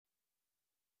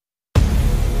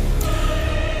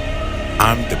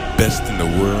I'm the best in the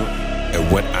world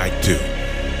at what I do.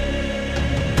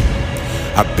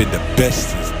 I've been the best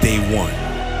since day one.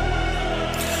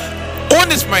 On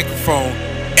this microphone,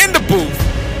 in the booth,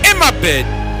 in my bed,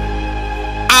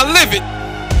 I live it.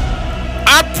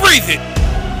 I breathe it.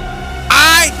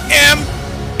 I am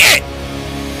it.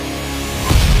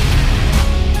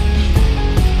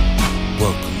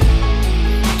 Welcome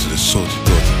to the Soldier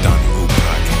Daughter Donnie Oooh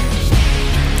podcast,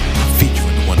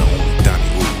 featuring the one and only Donnie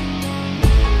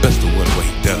Oooh. Best of what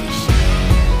he does.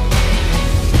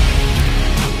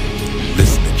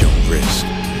 Listen to Joan Risk.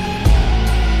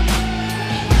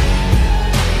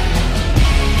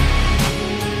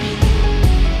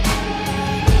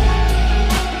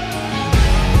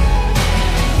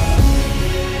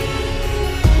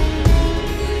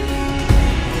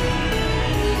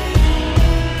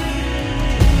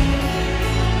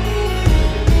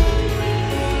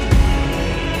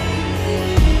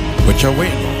 What y'all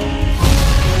waiting on?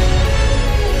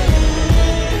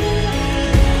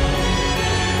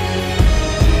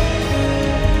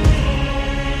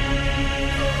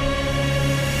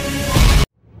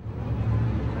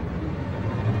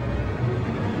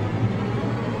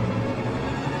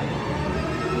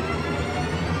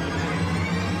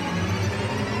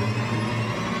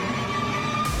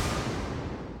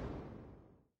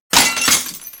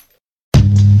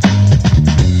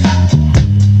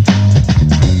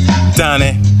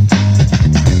 Donnie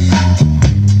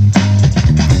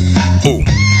Oooh.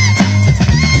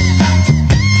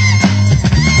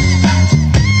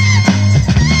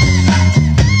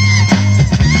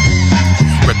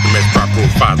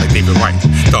 Profile like David White.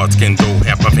 Dark skin though,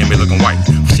 half my family looking white.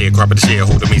 Sharecropper the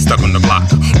shareholder, me stuck on the block.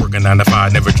 Working 9 to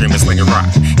 5, never dreaming slinging rock.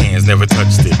 Hands never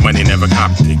touched it, money never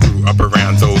copped it. Grew up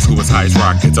around those who was high as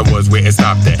rockets. I was where it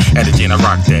stopped at. At a gene I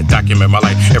rocked that. Document my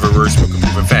life, every word spoken,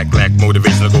 proven fact. Lack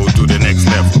motivation to go through the next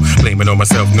level. Blaming on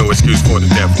myself, no excuse for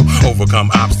the devil. Overcome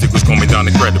obstacles, call me down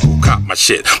incredible. Cop my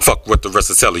shit, fuck what the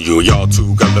rest is telling you. Y'all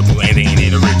too gullible and they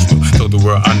ain't original. Told the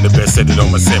world I'm the best, said it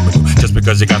on my seminal. Just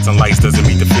because you got some lights doesn't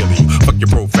mean the feeling you. Fuck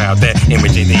your profile, that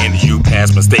image ain't the end of you.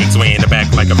 Past mistakes way in the back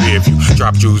like a rear view.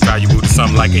 Drop jewels valuable to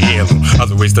some like a heirloom.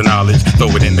 Other ways to knowledge, throw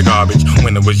it in the garbage.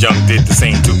 When I was young, did the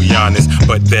same to be honest.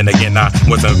 But then again, I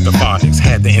wasn't the phonics.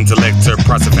 Had the intellect to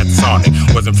process at the sonic.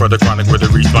 Wasn't for the chronic where to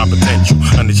reach my potential.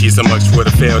 Unachieved so much would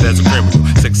have failed as a criminal.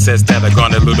 Success that I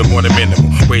gone a little more than minimal.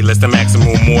 Way less than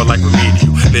maximum, more like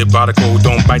remedial. Live by the code,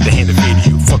 don't bite the hand that feed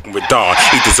you. Fucking with Dawn,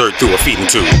 eat dessert through a feeding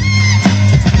tube.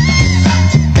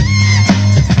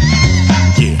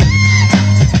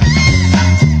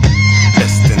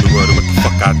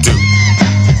 I do.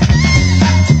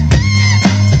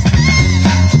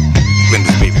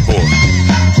 Linda's baby boy.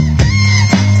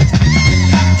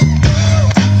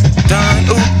 Donnie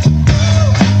Oooh.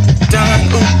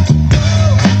 Donnie Oooh.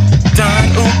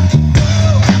 Donnie Oooh.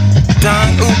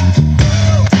 Donnie Oooh.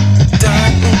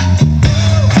 Donnie Oooh.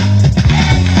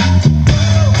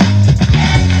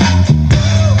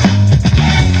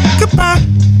 Goodbye.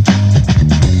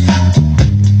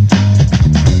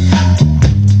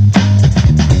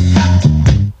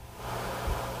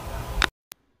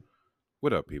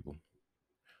 What up, people?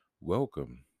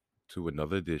 Welcome to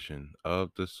another edition of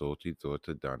the Salty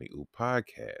Daughter Donnie Oooh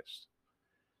podcast,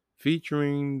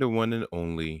 featuring the one and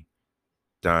only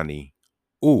Donnie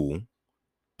Oooh,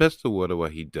 best of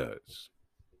what he does.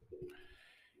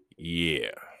 Yeah.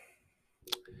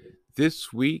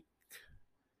 This week,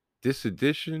 this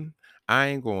edition, I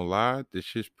ain't gonna lie, this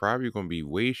shit's probably gonna be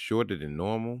way shorter than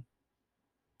normal,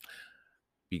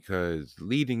 because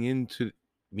leading into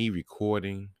me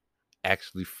recording,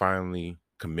 actually finally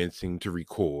commencing to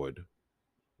record,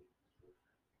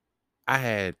 I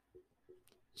had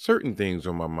certain things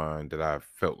on my mind that I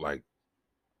felt like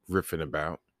riffing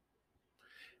about.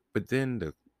 But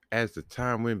then as the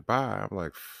time went by, I'm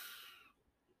like,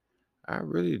 I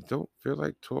really don't feel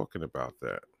like talking about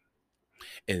that.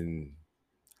 And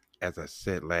as I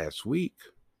said last week,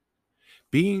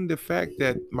 being the fact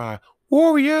that my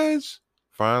Warriors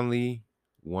finally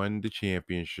won the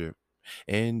championship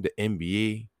and the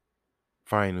NBA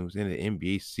finals and the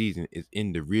NBA season is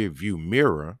in the rear view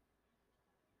mirror,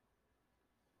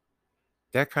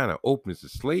 that kind of opens the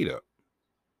slate up.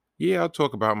 Yeah, I'll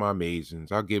talk about my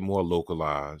amazings. I'll get more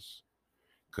localized.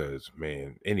 Because,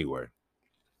 man, anyway,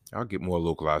 I'll get more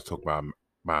localized, talk about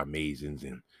my amazings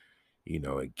and,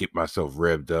 and get myself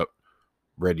revved up,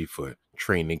 ready for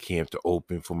training camp to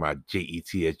open for my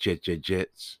JETS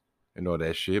Jets and all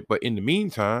that shit. But in the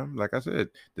meantime, like I said,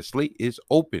 the slate is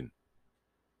open.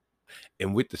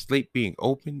 And with the slate being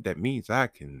open, that means I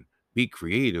can be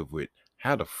creative with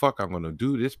how the fuck I'm going to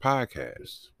do this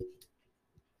podcast.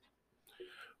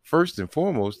 First and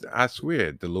foremost, I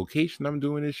swear, the location I'm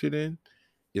doing this shit in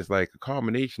is like a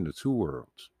combination of two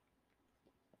worlds.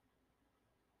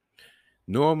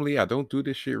 Normally, I don't do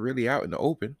this shit really out in the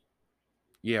open.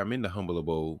 Yeah, I'm in the humble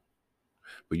abode,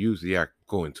 but usually I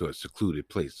go into a secluded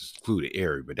place, a secluded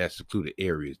area. But that secluded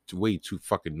area is way too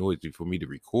fucking noisy for me to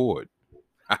record.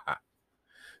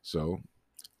 So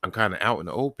I'm kind of out in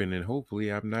the open, and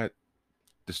hopefully I'm not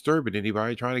disturbing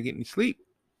anybody trying to get any sleep,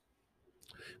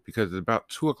 because it's about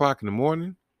 2 o'clock in the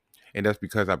morning, and that's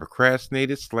because I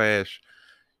procrastinated slash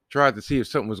tried to see if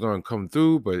something was going to come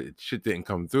through, but shit didn't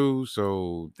come through.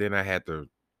 So then I had to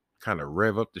kind of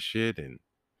rev up the shit, and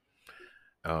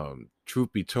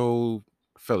truth be told,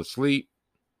 fell asleep.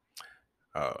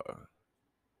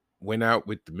 Went out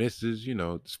with the missus,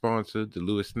 the sponsor, the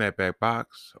Lewis Snapback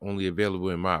Box, only available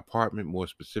in my apartment, more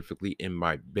specifically in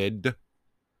my bed,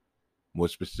 more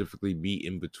specifically be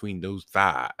in between those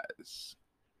thighs.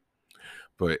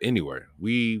 But anyway,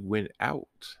 we went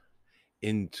out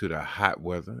into the hot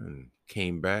weather and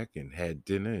came back and had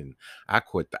dinner, and I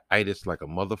caught the itis like a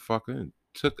motherfucker and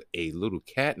took a little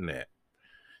cat nap.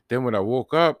 Then when I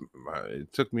woke up,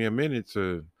 it took me a minute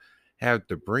to have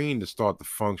the brain to start to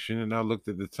function, and I looked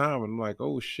at the time and I'm like,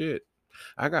 oh shit,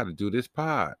 I got to do this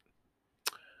pod.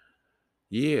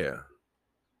 Yeah.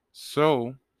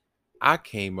 So I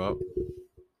came up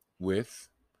with,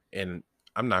 and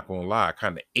I'm not going to lie, I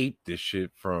kind of ate this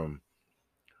shit from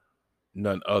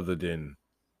none other than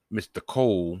Mr.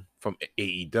 Cole from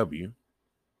AEW.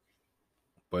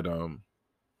 But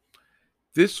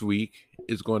this week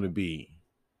is going to be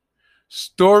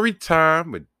story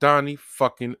time with Donnie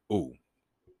fucking Oooh.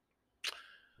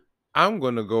 I'm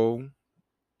going to go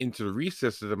into the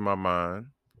recesses of my mind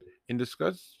and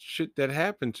discuss shit that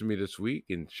happened to me this week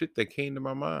and shit that came to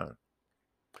my mind.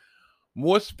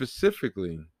 More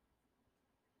specifically,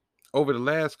 over the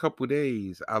last couple of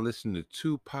days, I listened to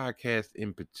two podcasts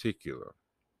in particular.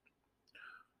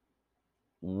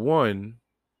 One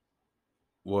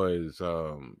was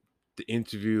the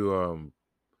interview.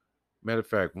 Matter of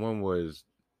fact, one was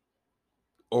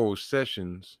Oral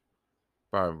Sessions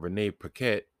by Renee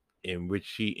Paquette, in which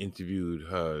she interviewed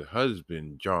her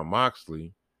husband, John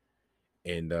Moxley,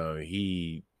 and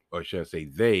he, or should I say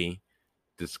they,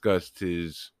 discussed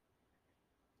his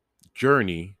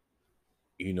journey,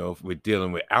 with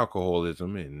dealing with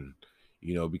alcoholism and,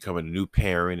 becoming a new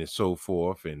parent and so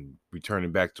forth, and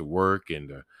returning back to work, and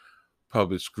the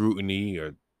public scrutiny,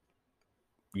 or,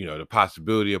 the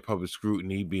possibility of public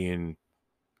scrutiny being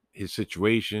his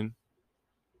situation.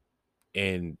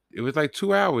 And it was like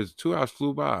 2 hours. 2 hours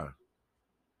flew by.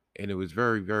 And it was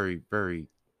very, very, very,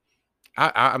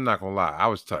 I'm not gonna lie, I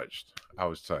was touched.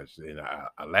 And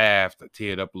I laughed, I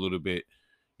teared up a little bit.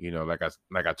 Like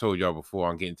I told y'all before,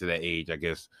 I'm getting to that age. I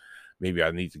guess maybe I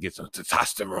need to get some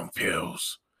testosterone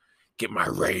pills, get my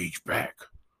rage back.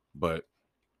 But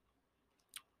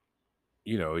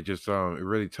it just it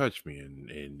really touched me,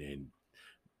 and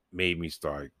made me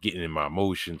start getting in my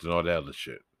emotions and all that other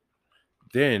shit.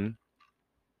 Then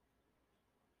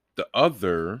the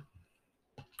other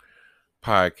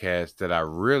podcast that I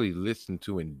really listened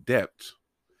to in depth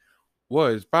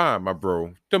was by my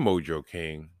bro, the Mojo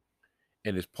King,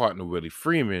 and his partner Willie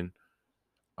Freeman.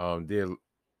 Their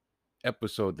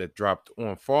episode that dropped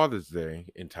on Father's Day,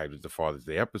 entitled the Father's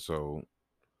Day episode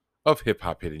of Hip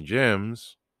Hop Hidden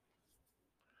Gems,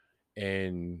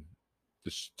 and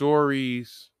the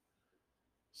stories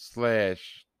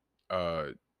slash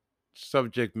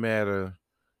subject matter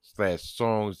slash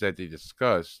songs that they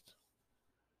discussed,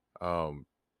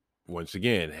 once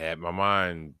again had my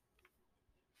mind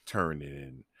turning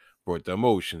and brought the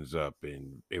emotions up,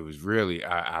 and it was really,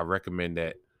 I recommend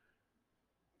that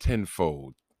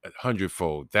tenfold,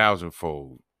 hundredfold,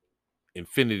 thousandfold,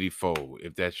 infinity fold,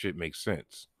 if that shit makes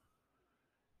sense.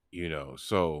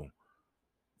 So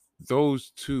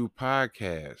those two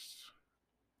podcasts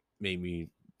made me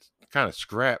kind of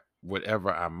scrap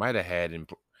whatever I might have had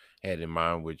in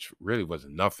mind, which really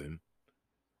wasn't nothing.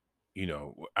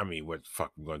 I mean, what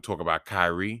fuck, we're going to talk about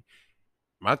Kyrie?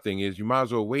 My thing is, you might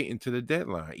as well wait until the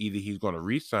deadline. Either he's going to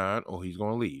resign or he's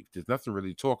going to leave. There's nothing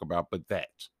really to talk about but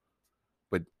that.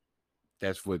 But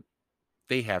that's what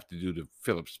they have to do to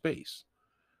fill up space.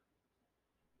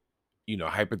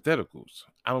 Hypotheticals.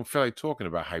 I don't feel like talking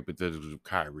about hypotheticals with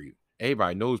Kyrie.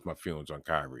 Everybody knows my feelings on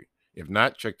Kyrie. If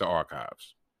not, check the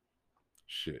archives.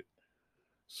 Shit.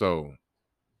 So,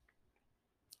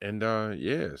 and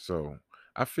yeah, so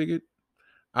I figured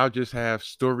I'll just have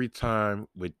story time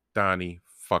with Donnie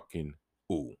fucking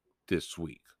Oooh this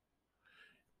week.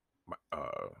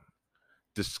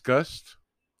 Discussed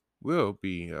will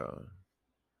be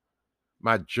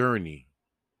my journey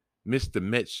Mr.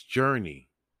 Met's journey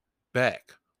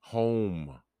back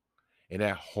home. And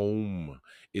that home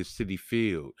is Citi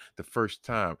Field. The first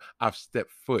time I've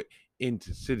stepped foot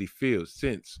into Citi Field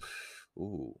since,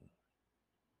 ooh,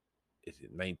 is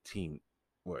it 19?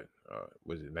 What?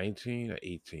 Was it 19 or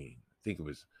 18? I think it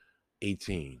was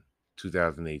 18,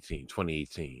 2018,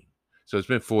 2018. So it's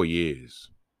been 4 years.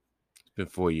 It's been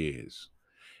 4 years.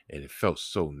 And it felt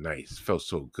so nice, felt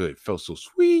so good, felt so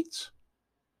sweet.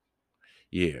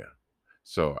 Yeah.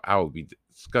 So I will be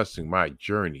discussing my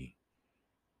journey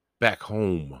back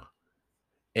home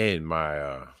and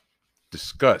my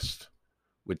disgust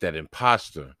with that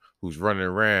imposter who's running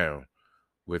around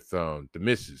with the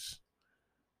missus.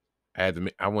 I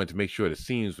wanted to make sure the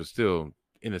scenes were still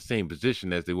in the same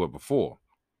position as they were before,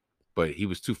 but he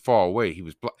was too far away. He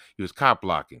was cop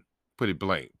blocking. Put it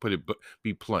blank.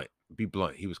 Be blunt. Be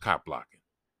blunt. He was cop blocking.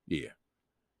 Yeah,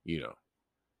 you know,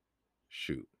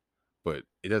 shoot. But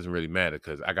it doesn't really matter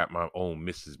because I got my own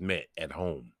Mrs. Met at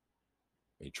home,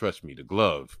 and trust me, the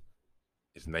glove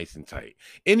is nice and tight.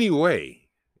 Anyway,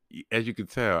 as you can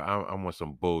tell, I'm on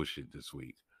some bullshit this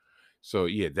week. So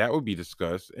yeah, that would be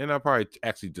discussed, and I'll probably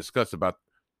actually discuss about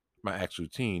my actual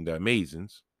team, the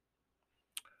Amazons.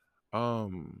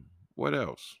 What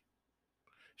else?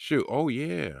 Shoot, oh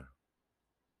yeah,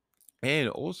 and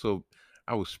also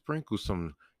I will sprinkle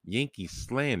some Yankee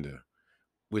slander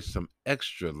with some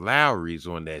extra Lowrys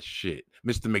on that shit,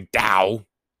 Mr. McDowell.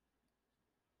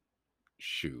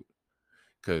 Shoot,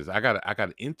 because I got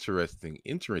an interesting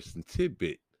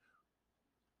tidbit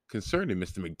concerning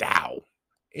Mr. McDowell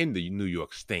in the New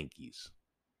York Stankies.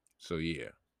 So yeah,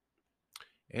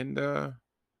 and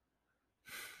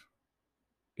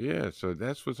yeah, so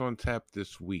that's what's on tap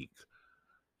this week.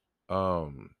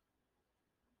 Um,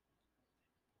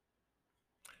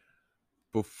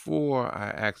 before I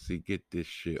actually get this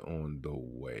shit on the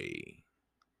way,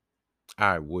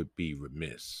 I would be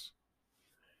remiss.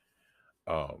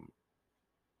 Um,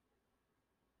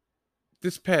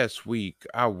 this past week,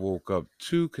 I woke up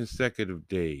 2 consecutive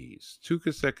days. 2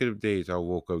 consecutive days, I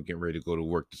woke up getting ready to go to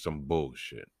work to some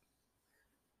bullshit.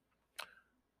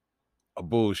 A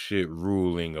bullshit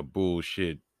ruling,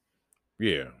 bullshit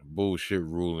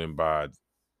ruling by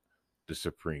the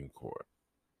Supreme Court.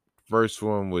 First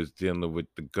one was dealing with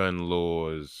the gun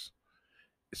laws,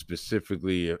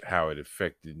 specifically how it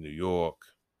affected New York,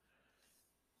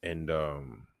 and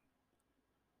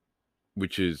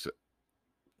which is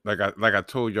like I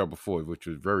told y'all before, which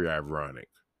was very ironic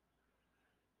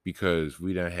because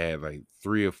we done had like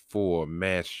 3 or 4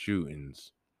 mass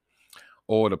shootings.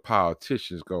 All the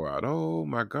politicians go out, oh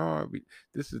my God,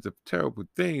 this is a terrible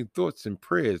thing. Thoughts and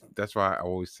prayers. That's why I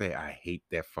always say I hate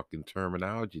that fucking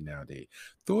terminology nowadays.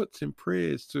 Thoughts and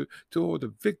prayers to all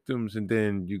the victims, and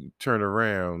then you turn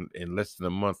around and less than a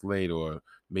month later, or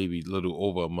maybe a little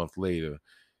over a month later,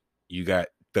 you got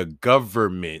the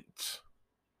government.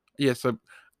 Yes,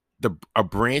 a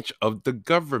branch of the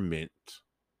government,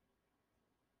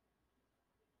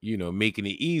 making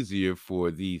it easier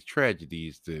for these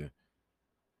tragedies to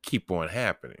keep on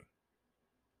happening.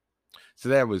 So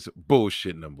that was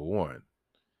bullshit number one.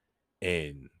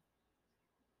 And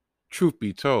truth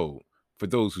be told, for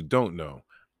those who don't know,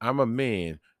 I'm a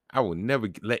man. I will never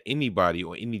let anybody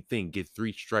or anything get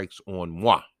 3 strikes on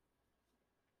moi.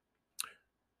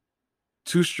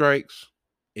 2 strikes,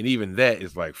 and even that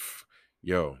is like,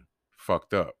 yo,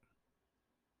 fucked up.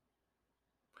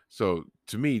 So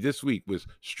to me, this week was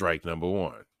strike number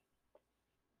one.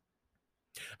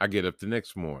 I get up the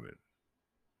next morning.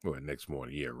 Well, next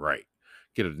morning, yeah, right.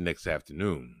 Get up the next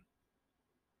afternoon.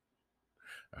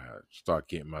 I start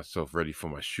getting myself ready for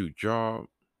my shoot job.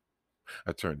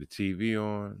 I turn the TV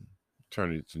on,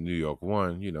 turn it to New York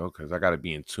One, because I got to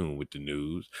be in tune with the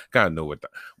news. Got to know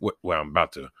what I'm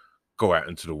about to go out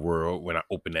into the world when I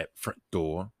open that front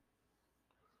door.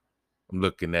 I'm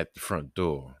looking at the front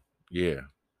door. Yeah,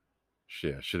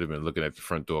 shit, I should have been looking at the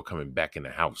front door coming back in the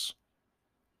house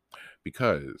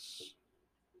because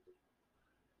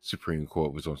Supreme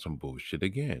Court was on some bullshit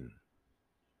again.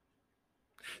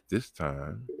 This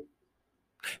time,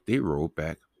 they rolled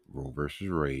back Roe versus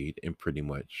Wade and pretty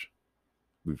much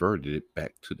reverted it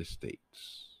back to the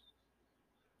states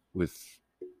with,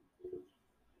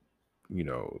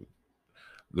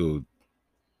 little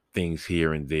things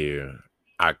here and there.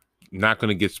 I'm not going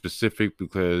to get specific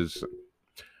because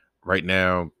right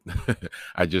now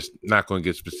I just not going to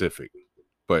get specific.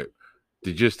 But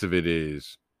the gist of it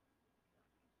is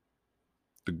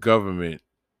the government,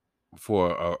 for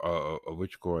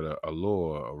what you call it, a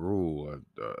law, a rule,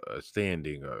 a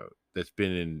standing that's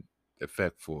been in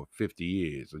effect for 50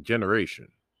 years, a generation.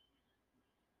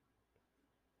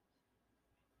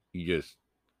 You just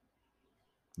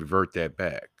revert that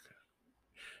back.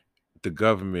 The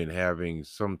government having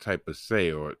some type of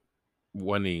say or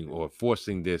wanting or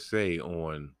forcing their say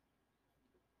on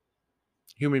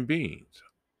human beings,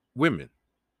 women,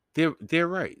 their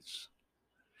rights,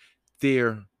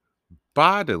 their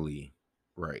bodily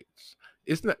rights.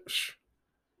 It's not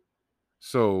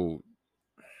so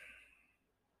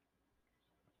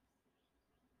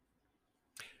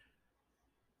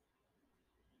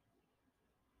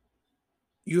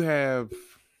you have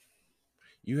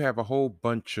a whole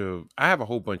bunch of I have a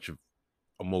whole bunch of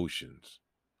emotions.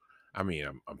 I mean,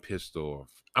 I'm pissed off.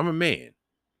 I'm a man,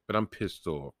 but I'm pissed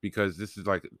off because this is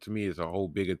like to me it's a whole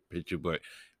bigger picture, but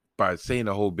by saying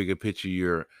the whole bigger picture,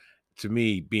 you're to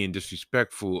me being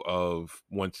disrespectful of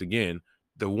once again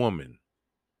the woman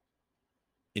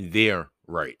and their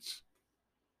rights.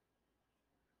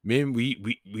 Men,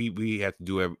 we have to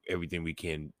do everything we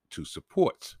can to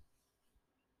support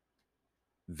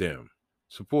them,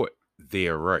 support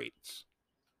their rights,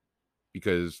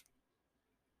 because,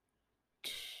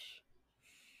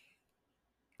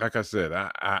 like I said,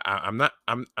 I'm not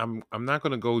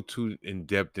gonna go too in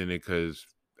depth in it because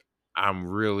I'm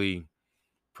really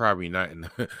probably not in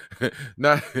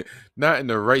not not in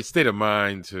the right state of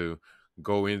mind to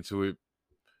go into it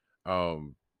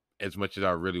um as much as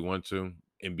I really want to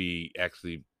and be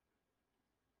actually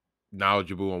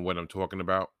knowledgeable on what I'm talking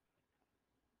about.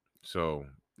 So,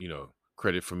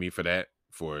 credit for me for that,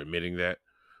 for admitting that.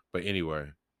 But anyway,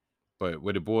 but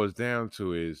what it boils down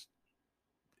to is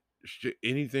should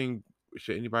anything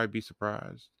should anybody be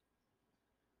surprised?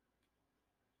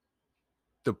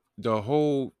 The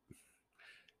whole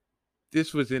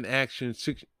this was in action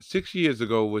 6 years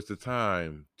ago was the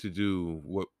time to do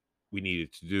what we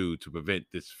needed to do to prevent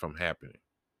this from happening.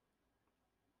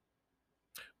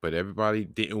 But everybody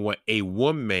didn't want a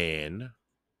woman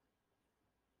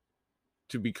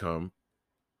to become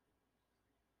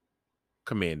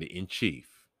commander in chief,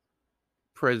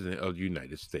 president of the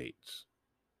United States.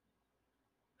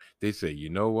 They say, you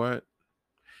know what?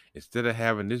 Instead of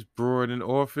having this broad in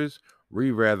office,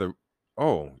 we rather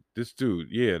this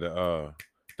dude, yeah, the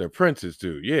apprentice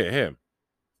dude, yeah, him,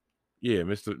 yeah,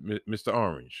 Mr.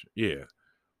 Orange, yeah,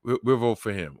 we'll vote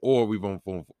for him, or we won't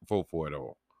vote for it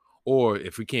all, or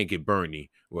if we can't get Bernie,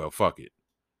 well, fuck it.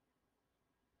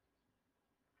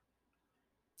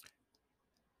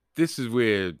 This is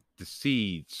where the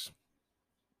seeds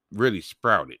really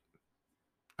sprouted.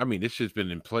 I mean, this shit's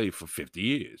been in play for 50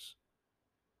 years.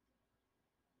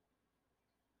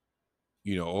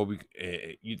 Or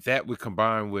that would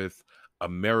combine with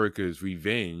America's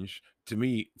Revenge. To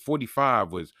me,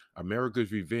 45 was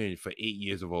America's Revenge for 8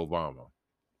 years of Obama.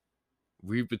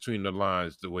 Read between the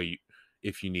lines the way,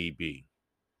 if you need be.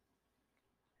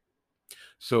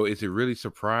 So, is it really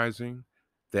surprising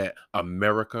that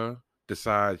America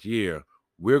decides, yeah,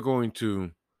 we're going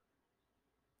to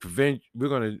prevent, we're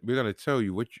gonna tell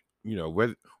you what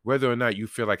whether or not you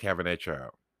feel like having that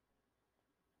child.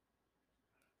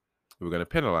 We're gonna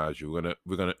penalize you.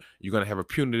 You're gonna have a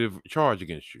punitive charge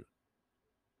against you.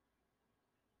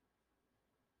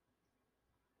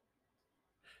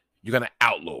 You're gonna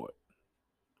outlaw it.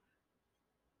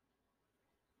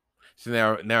 So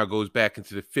now it goes back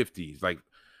into the 50s. Like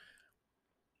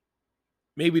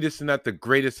maybe this is not the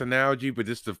greatest analogy, but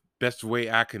this is the best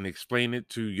way I can explain it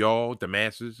to y'all, the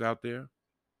masses out there.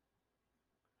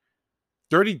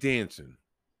 Dirty Dancing.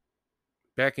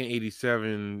 Back in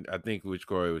 87, I think which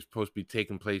it was supposed to be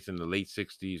taking place in the late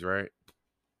 60s, right?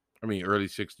 I mean early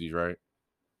 60s, right?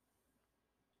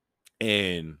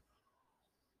 And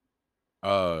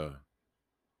uh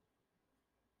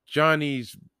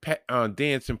Johnny's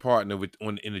dancing partner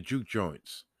in the juke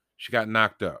joints. She got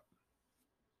knocked up,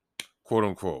 quote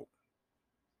unquote.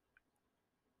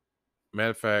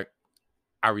 Matter of fact,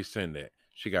 I rescind that.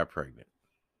 She got pregnant,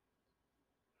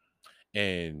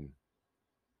 and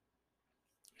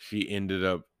she ended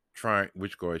up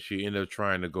she ended up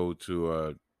trying to go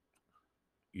to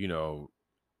you know,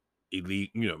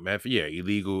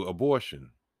 illegal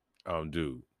abortion.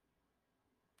 Dude,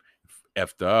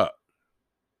 effed her up.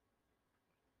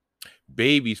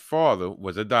 Baby's father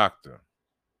was a doctor,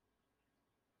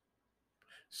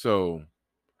 so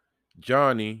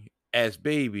Johnny asked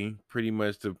Baby pretty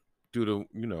much to do the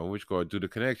do the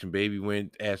connection. Baby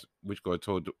went asked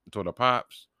told her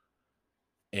pops,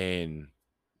 and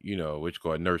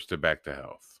nursed her back to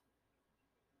health.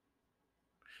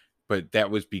 But that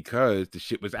was because the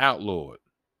shit was outlawed.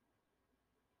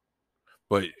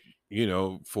 But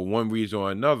for one reason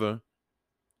or another,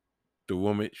 the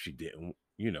woman she didn't.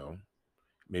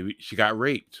 Maybe she got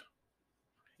raped,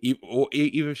 or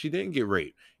even if she didn't get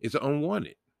raped, it's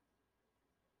unwanted.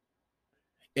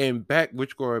 And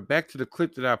going back to the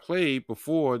clip that I played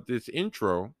before this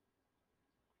intro,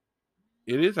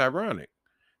 it is ironic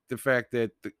the fact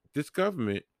that this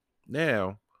government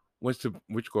now wants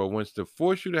to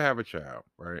force you to have a child,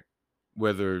 right?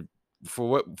 Whether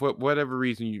for whatever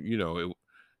reason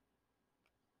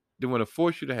they want to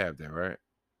force you to have that, right?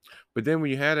 But then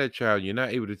when you have that child, you're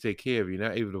not able to take care of it, you're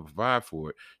not able to provide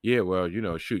for it. Yeah, well,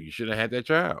 shoot, you shouldn't have had that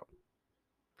child.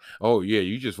 Oh yeah,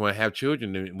 you just want to have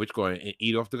children, which go and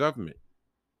eat off the government.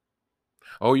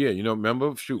 Oh yeah,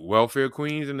 remember, shoot, welfare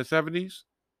queens in the 70s?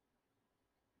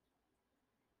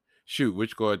 Shoot,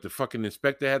 which go the fucking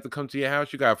inspector had to come to your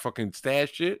house. You got fucking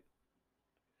stash shit.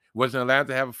 Wasn't allowed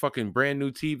to have a fucking brand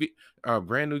new TV.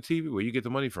 Where you get the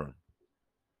money from?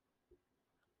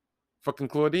 Fucking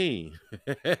Claudine.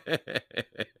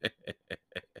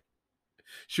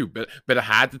 Shoot, better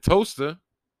hide the toaster.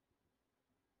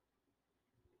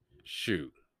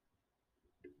 Shoot.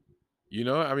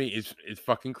 I mean, it's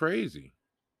fucking crazy.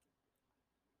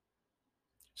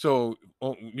 So,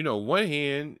 on one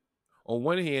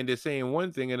hand, they're saying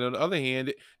one thing, and on the other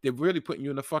hand, they're really putting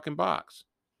you in a fucking box.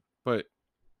 But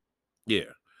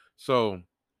yeah, so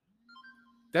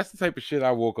that's the type of shit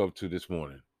I woke up to this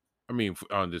morning. I mean,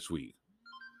 on this week,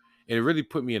 and it really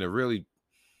put me in a really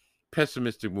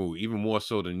pessimistic mood, even more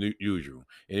so than usual.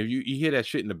 And if you hear that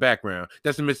shit in the background,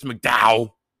 that's Mr.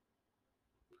 McDowell.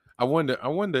 I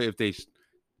wonder if they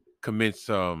commence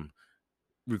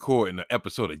recording an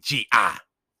episode of GI. I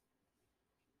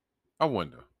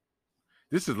wonder.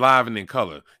 This is live and in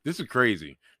color. This is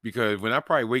crazy because when I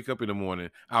probably wake up in the morning,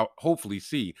 I'll hopefully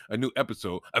see a new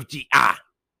episode of GI.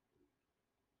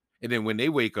 And then when they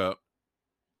wake up,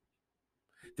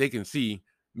 they can see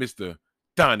Mr.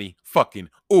 Donnie fucking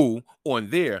Oooh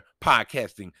on their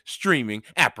podcasting streaming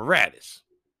apparatus.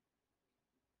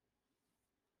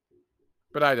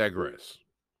 But I digress.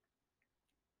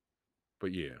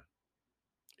 But yeah,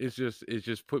 it's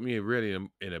just put me really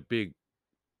in a big,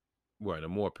 well, in a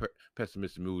more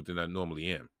pessimistic mood than I normally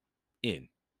am in.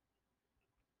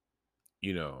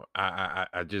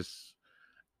 I just,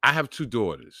 I have two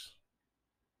daughters.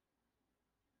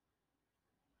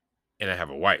 And I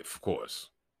have a wife, of course.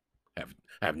 I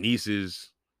have nieces.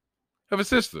 I have a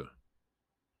sister.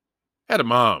 I had a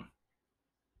mom.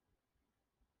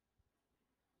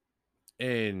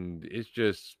 And it's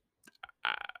just,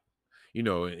 in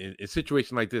a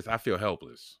situation like this, I feel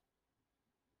helpless.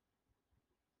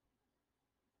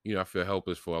 I feel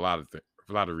helpless for a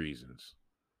lot of reasons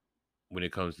when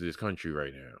it comes to this country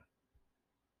right now.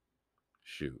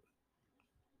 Shoot.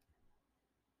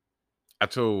 I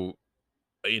told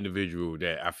an individual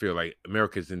that I feel like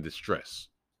America's in distress.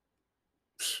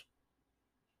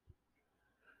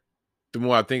 The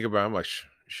more I think about it, I'm like,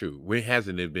 shoot, when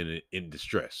hasn't it been in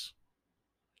distress?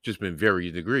 Just been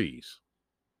varying degrees.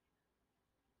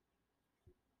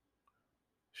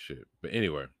 Shit. But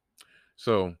anyway,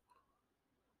 so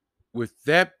with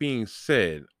that being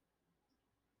said,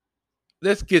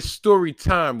 let's get story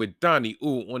time with Donnie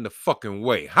Oooh on the fucking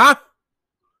way, huh?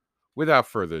 Without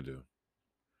further ado,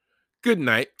 good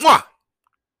night, mwah,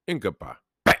 and goodbye.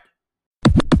 Bang.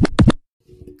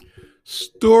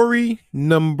 Story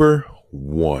number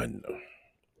 1.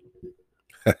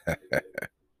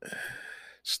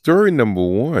 Story number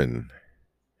 1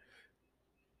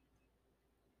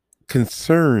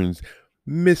 concerns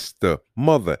Mr.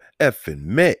 Mother effing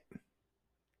Met,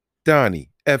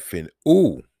 Donnie effing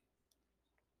Oooh,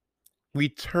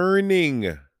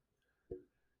 returning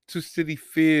to Citi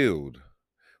Field,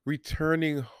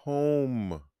 returning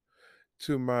home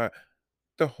to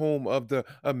the home of the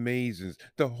Amazons,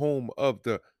 the home of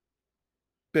the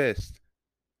best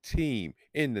team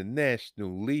in the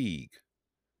National League,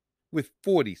 with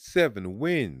 47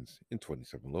 wins and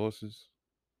 27 losses.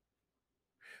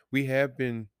 We have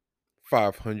been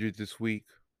 500 this week,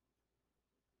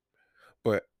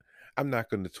 but I'm not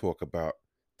going to talk about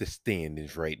the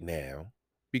standings right now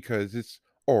because it's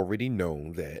already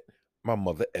known that my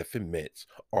mother effing Mets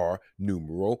are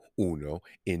numero uno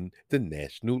in the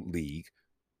National League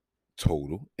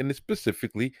total, and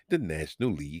specifically the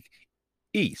National League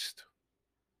East.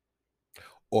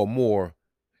 Or more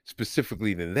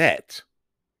specifically than that,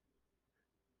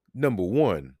 number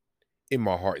 1 in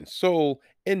my heart and soul,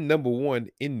 and number 1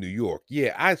 in New York.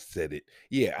 Yeah, I said it.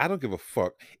 Yeah, I don't give a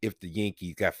fuck if the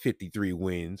Yankees got 53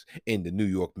 wins and the New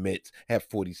York Mets have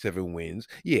 47 wins.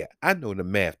 Yeah, I know the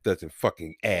math doesn't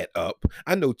fucking add up.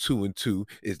 I know 2 and 2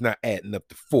 is not adding up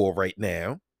to 4 right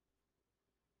now.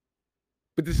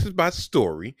 But this is my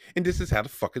story, and this is how the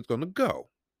fuck it's gonna go.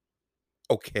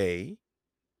 Okay?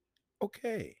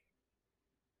 Okay.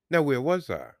 Now, where was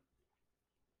I?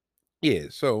 Yeah,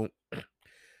 so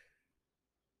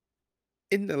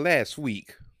In the last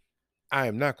week, I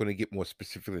am not going to get more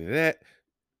specific than that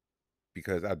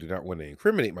because I do not want to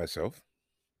incriminate myself.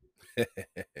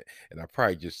 And I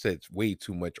probably just said way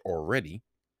too much already.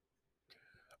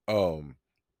 Um,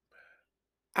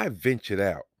 I ventured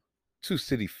out to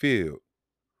Citi Field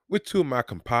with two of my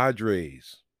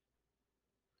compadres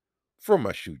from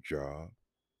my shoot job.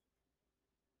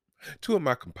 Two of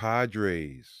my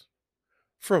compadres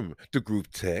from the group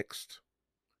text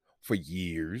for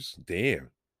years. Damn,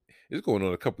 it's going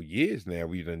on a couple years now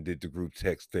we done did the group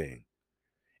text thing.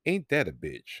 Ain't that a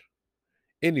bitch?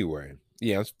 Anyway,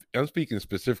 yeah, I'm speaking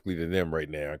specifically to them right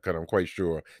now because I'm quite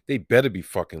sure they better be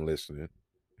fucking listening.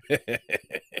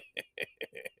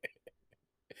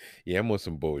 Yeah, I'm on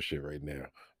some bullshit right now.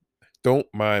 Don't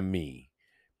mind me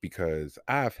because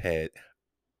I've had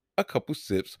a couple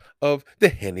sips of the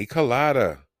Henny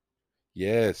Colada.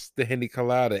 Yes, the Henny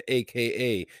Colada,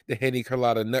 aka the Henny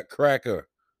Colada Nutcracker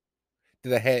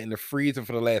that I had in the freezer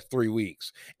for the last 3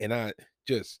 weeks. And I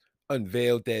just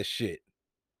unveiled that shit.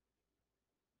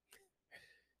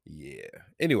 Yeah.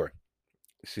 Anyway,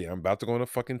 see, I'm about to go on a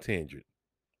fucking tangent.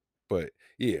 But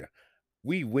yeah,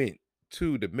 we went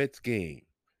to the Mets game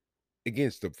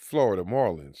against the Florida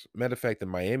Marlins. Matter of fact, the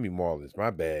Miami Marlins. My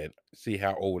bad. See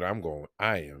how old I'm going.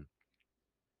 I am.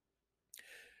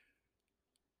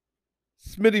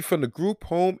 Smitty from the group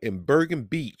home in Bergen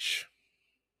Beach.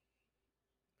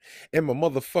 And my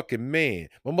motherfucking man,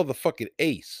 my motherfucking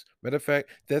ace. Matter of fact,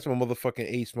 that's my motherfucking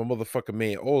ace, my motherfucking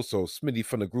man also, Smitty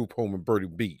from the group home in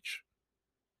Bergen Beach.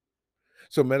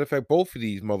 So matter of fact, both of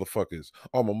these motherfuckers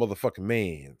are my motherfucking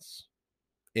mans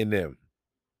in them.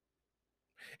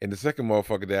 And the second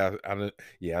motherfucker that I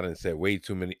didn't say way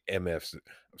too many MFs.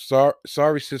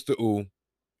 Sorry, Sister Ooh.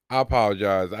 I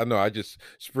apologize. I know I just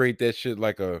sprayed that shit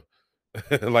like a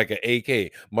like an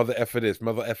AK. Mother F of this,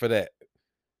 mother F of that.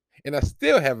 And I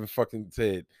still haven't fucking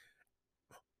said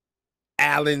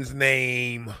Alan's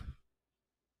name.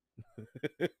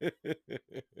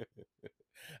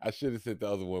 I should have said the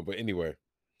other one, but anyway,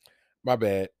 my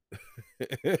bad.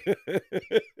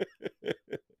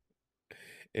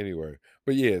 Anyway,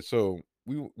 but yeah, so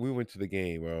we went to the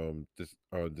game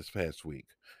this past week.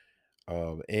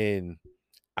 And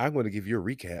I'm going to give you a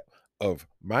recap of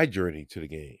my journey to the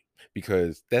game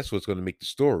because that's what's going to make the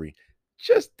story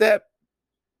just that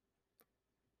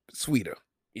sweeter.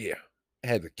 Yeah, I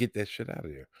had to get that shit out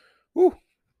of there. Woo.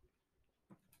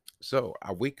 So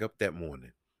I wake up that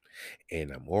morning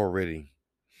and I'm already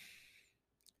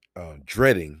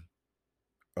dreading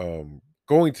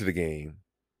going to the game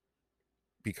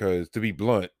because, to be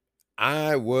blunt,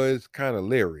 I was kind of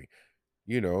leery.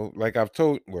 You know, like I've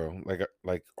told, well,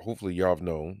 like hopefully y'all have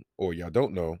known or y'all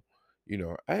don't know. You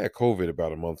know, I had COVID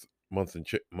about a month and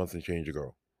change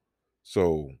ago.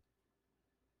 So,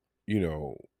 you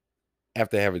know,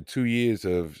 after having 2 years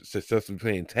of successfully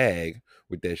playing tag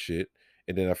with that shit,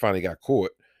 and then I finally got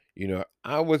caught. You know,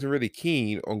 I wasn't really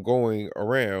keen on going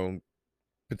around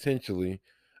potentially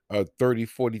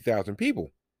 30,000-40,000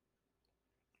 people.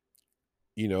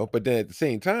 You know, but then at the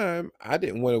same time, I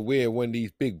didn't want to wear one of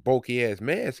these big bulky ass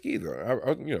masks either.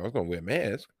 I was gonna wear a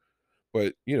mask,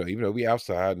 but even though we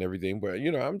outside and everything, but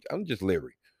I'm just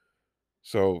leery.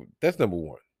 So that's number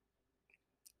one.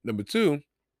 Number two,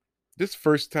 this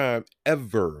first time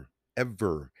ever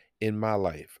in my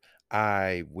life,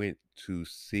 I went to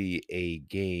see a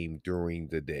game during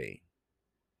the day.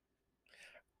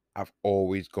 I've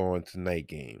always gone to night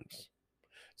games.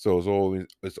 So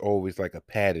it's always like a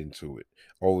pattern to it.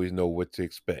 Always know what to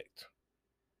expect.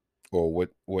 Or what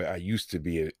I used to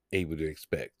be able to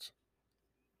expect.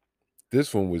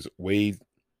 This one was way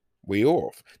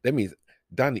off. That means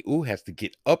Donnie Oooh has to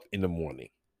get up in the morning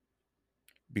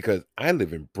because I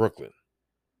live in Brooklyn.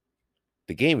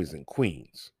 The game is in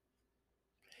Queens.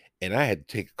 And I had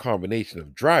to take a combination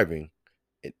of driving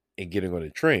and getting on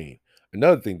the train.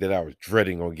 Another thing that I was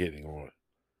dreading on getting on,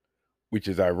 which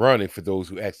is ironic for those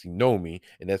who actually know me,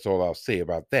 and that's all I'll say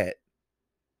about that.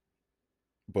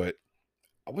 But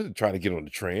I wasn't trying to get on the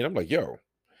train. I'm like, yo,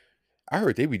 I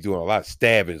heard they be doing a lot of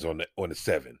stabbings on the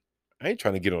 7. I ain't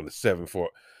trying to get on the 7 for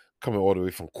coming all the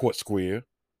way from Court Square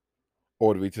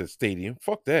all the way to the stadium.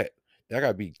 Fuck that. I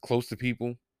gotta be close to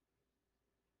people,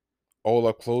 all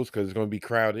up close because it's gonna be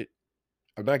crowded.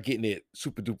 I'm not getting it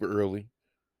super duper early.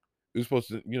 It was supposed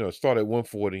to, start at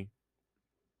 1:40.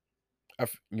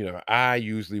 I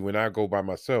usually when I go by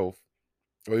myself,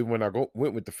 or even when I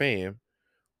went with the fam,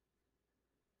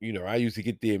 I usually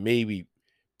get there maybe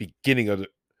beginning of the,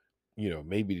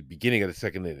 maybe the beginning of the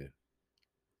second inning.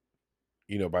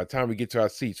 By the time we get to our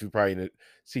seats, we're probably in the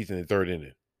seats in the third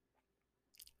inning.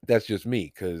 That's just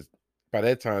me, because by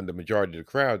that time the majority of the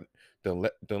crowd done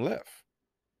left.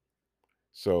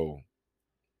 So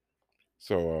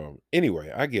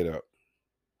anyway, I get up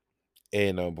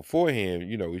and beforehand,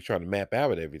 we trying to map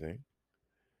out everything,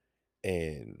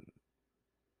 and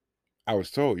I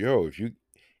was told, yo,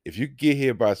 if you get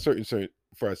here by a certain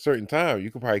for a certain time,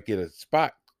 you can probably get a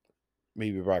spot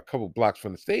maybe about a couple blocks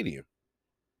from the stadium.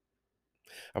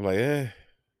 I'm like,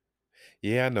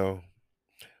 yeah, I know,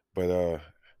 but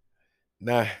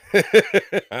nah,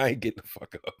 I ain't getting the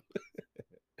fuck up.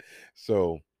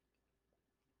 So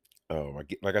I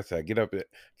get like I said, I get up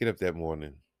that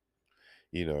morning,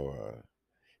 you know,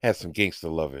 had some gangster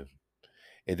loving,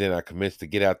 and then I commenced to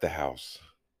get out the house,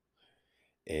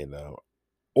 and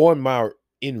on my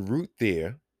en route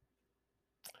there,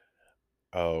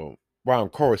 while I'm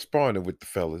corresponding with the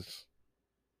fellas,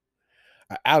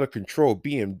 an out of control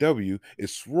BMW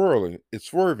is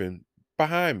swerving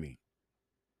behind me.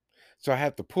 So I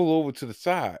have to pull over to the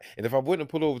side. And if I wouldn't have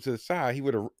pulled over to the side, he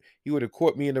would have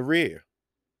caught me in the rear.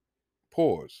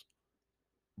 Pause.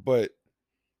 But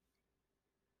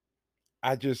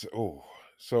I just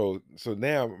so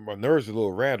now my nerves are a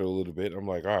little rattled a little bit. I'm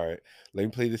like, all right, let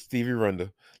me play this Stevie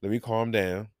Wonder. Let me calm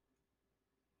down.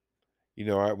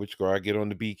 I get on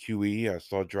the BQE, I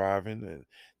start driving, and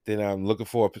then I'm looking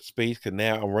for a space because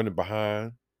now I'm running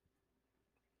behind.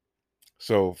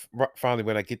 So finally,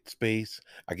 when I get to space,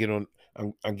 I get on.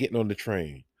 I'm getting on the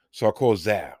train. So I call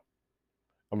Zal.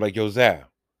 I'm like, yo, Zal,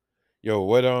 yo,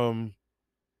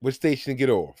 what station to get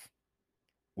off?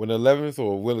 111th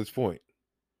or Willis Point?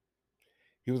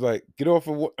 He was like, get off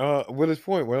of Willis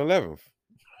Point, 111th.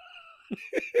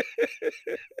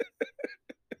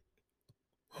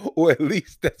 Or at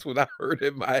least that's what I heard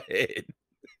in my head.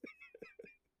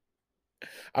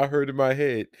 I heard in my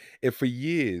head, and for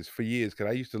years, because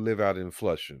I used to live out in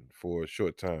Flushing for a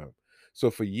short time.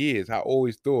 So for years, I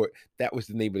always thought that was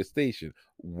the name of the station,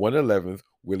 111th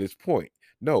Willis Point.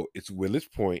 No, it's Willis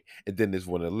Point, and then there's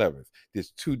 111th.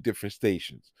 There's two different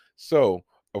stations. So,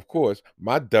 of course,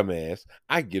 my dumbass,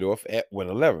 I get off at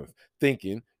 111th,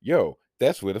 thinking, yo,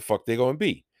 that's where the fuck they're gonna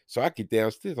be. So I get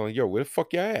downstairs. I'm like, yo, where the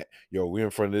fuck y'all at? Yo, we're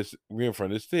in front of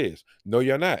the stairs. No,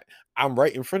 you're not. I'm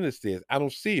right in front of the stairs. I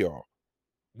don't see y'all.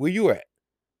 Where you at?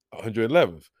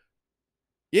 111th.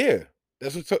 Yeah,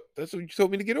 that's what you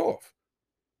told me to get off.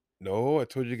 No, I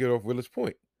told you to get off Willis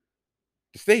Point,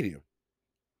 the stadium.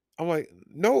 I'm like,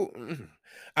 no.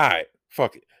 All right,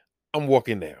 fuck it. I'm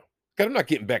walking now. Cause I'm not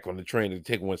getting back on the train to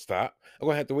take one stop. I'm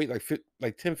gonna have to wait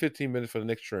like 10, 15 minutes for the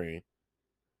next train.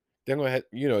 Then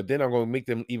then I'm gonna make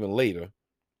them even later.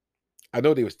 I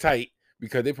know they was tight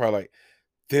because they probably like,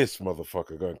 this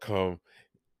motherfucker gonna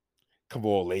come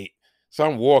all late. So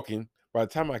I'm walking. By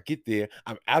the time I get there,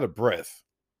 I'm out of breath.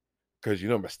 Because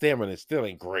my stamina still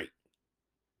ain't great.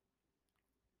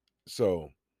 So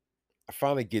I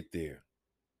finally get there.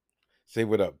 Say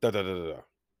what up, da da da da da.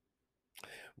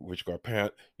 Which got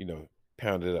pound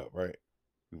it up, right?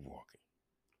 We walking.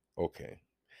 Okay.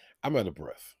 I'm out of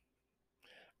breath.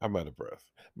 I'm out of breath.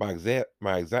 My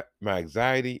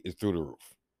anxiety is through the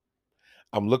roof.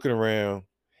 I'm looking around.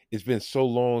 It's been so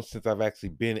long since I've actually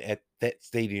been at that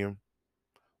stadium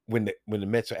when the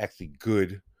Mets are actually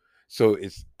good. So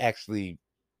it's actually,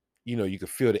 you can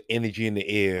feel the energy in the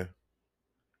air.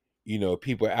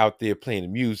 People are out there playing the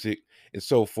music and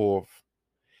so forth.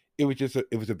 It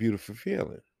was a beautiful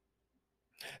feeling.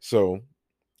 So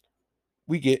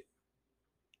we get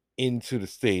into the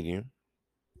stadium,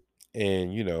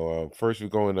 and first we're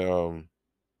going to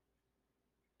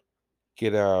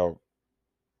get our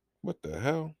what the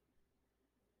hell?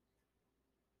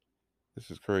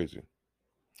 This is crazy.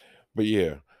 But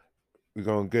yeah, we're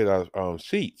gonna get our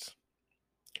seats.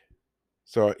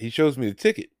 So he shows me the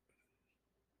ticket.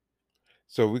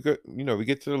 So we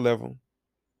get to the level,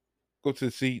 go to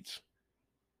the seats,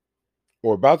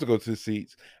 or about to go to the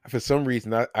seats. For some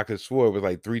reason, I could swore it was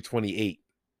like 328.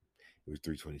 It was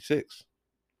 326.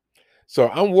 So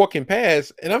I'm walking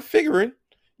past and I'm figuring,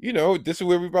 this is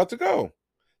where we're about to go.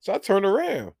 So I turn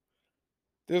around.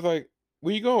 They're like,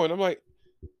 where you going? I'm like,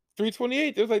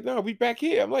 328. They're like, no, we back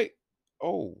here. I'm like,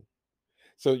 oh.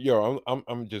 So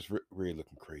I'm just really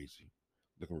looking crazy.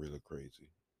 Looking really crazy.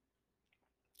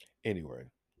 Anyway,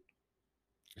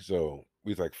 so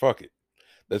we was like, fuck it.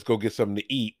 Let's go get something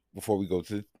to eat before we go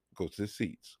to the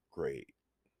seats. Great.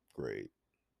 Great.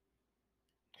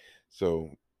 So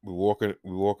we're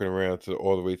walking around to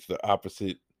all the way to the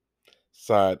opposite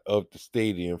side of the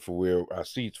stadium for where our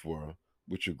seats were,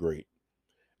 which are great.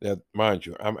 Now, mind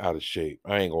you, I'm out of shape.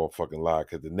 I ain't gonna fucking lie,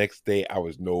 because the next day I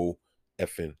was no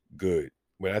effing good.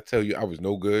 When I tell you I was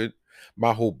no good,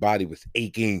 my whole body was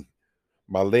aching.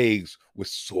 My legs were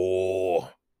sore.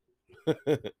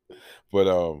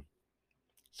 But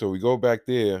so we go back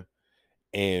there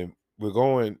and we're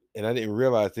going, and I didn't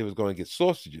realize they was going to get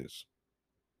sausages.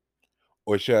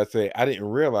 Or should I say, I didn't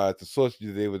realize the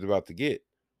sausages they was about to get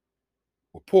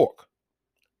were pork.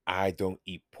 I don't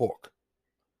eat pork.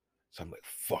 So I'm like,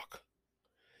 fuck.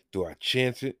 Do I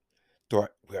chance it?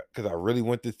 Because I really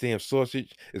want this damn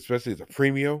sausage, especially as a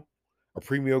premium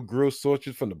grilled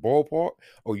sausage from the ballpark.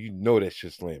 Oh, you know that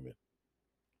shit's slamming.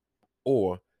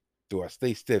 Or do I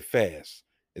stay steadfast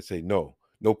and say, no,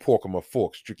 no pork on my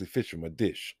fork, strictly fish on my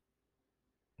dish?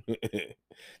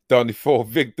 Donnie fall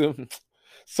victim,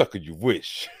 sucker you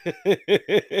wish.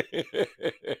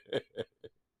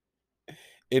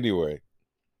 Anyway,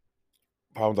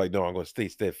 I was like, no, I'm gonna stay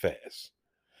steadfast.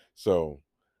 So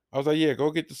I was like, yeah, go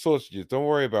get the sausages. Don't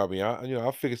worry about me.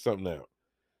 I'll figure something out.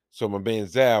 So my man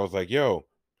Zal was like, yo,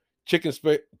 chicken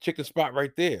spot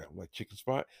right there. I'm like, chicken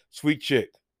spot? Sweet Chick.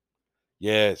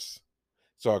 Yes.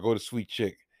 So I go to Sweet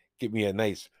Chick, get me a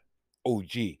nice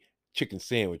OG chicken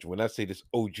sandwich. When I say this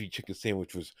OG chicken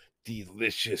sandwich was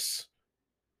delicious,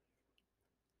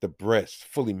 the breast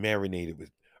fully marinated with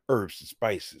herbs and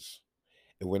spices.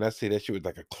 And when I say that shit was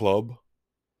like a club,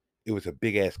 it was a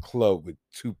big ass club with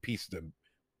 2 pieces of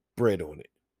bread on it.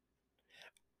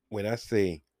 When I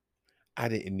say I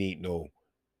didn't need no,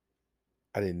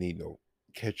 I didn't need no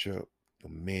ketchup, no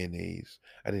mayonnaise.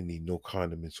 I didn't need no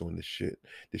condiments on this shit.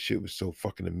 This shit was so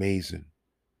fucking amazing.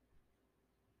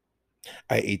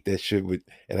 I ate that shit with,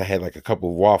 and I had like a couple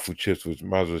of waffle chips, which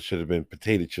might as well should have been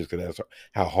potato chips because that's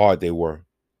how hard they were.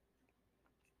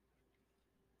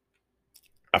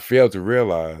 I failed to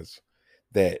realize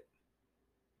that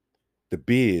the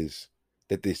beers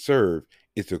that they serve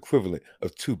is the equivalent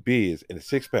of 2 beers in a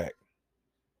 6-pack.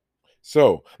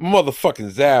 So motherfucking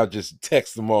Zal just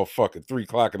text the motherfucker 3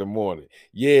 o'clock in the morning.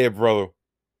 Yeah, brother.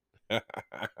 I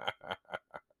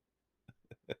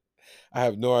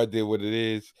have no idea what it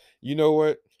is. You know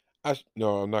what?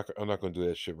 No, I'm not. I'm not gonna do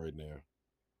that shit right now.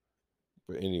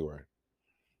 But anyway,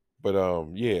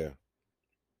 yeah,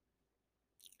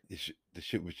 the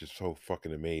shit was just so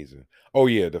fucking amazing. Oh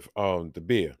yeah, the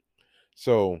beer.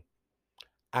 So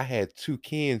I had 2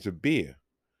 cans of beer.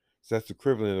 So that's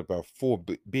equivalent of about 4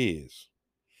 beers.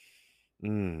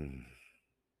 Mm.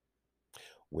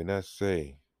 When I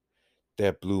say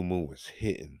that blue moon was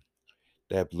hitting,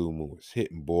 that blue moon was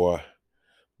hitting, boy.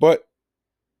 But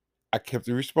I kept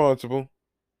it responsible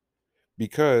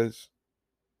because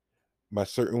my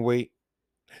certain weight,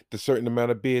 the certain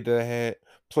amount of beer that I had,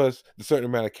 plus the certain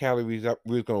amount of calories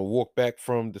we was gonna walk back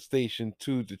from the station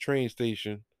to the train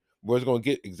station. We was gonna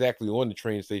get exactly on the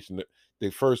train station. The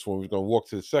first one, we was gonna walk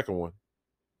to the second one,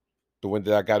 the one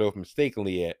that I got off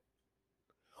mistakenly at.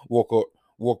 Walk up,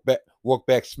 walk back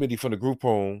Smitty from the group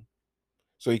home,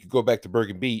 so he could go back to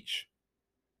Bergen Beach.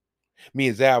 Me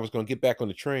and Zal was gonna get back on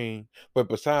the train, but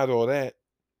besides all that,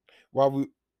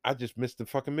 I just missed the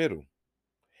fucking middle,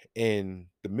 and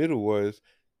the middle was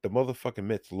the motherfucking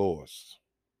Mets lost.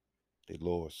 They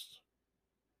lost.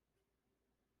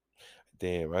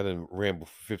 Damn, I didn't ramble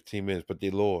for 15 minutes, but they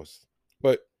lost.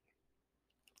 But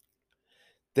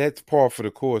that's par for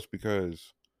the course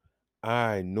because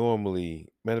matter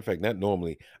of fact, not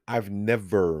normally, I've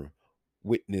never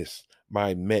witnessed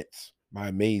my Mets, my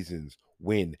Amazons,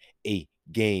 win a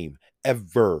game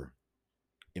ever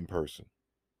in person.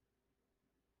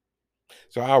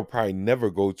 So I'll probably never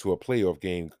go to a playoff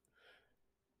game.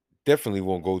 Definitely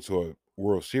won't go to a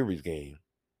World Series game.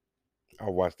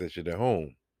 I'll watch that shit at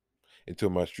home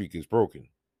until my streak is broken.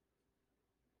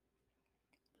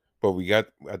 But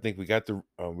I think we got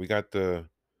the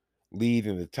lead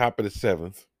in the top of the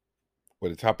 7th or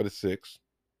the top of the 6th,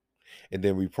 and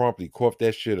then we promptly coughed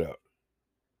that shit up.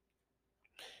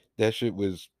 That shit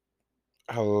was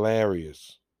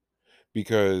hilarious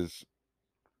because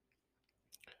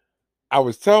I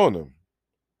was telling them,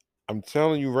 I'm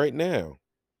telling you right now,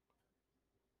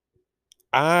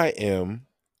 I am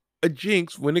a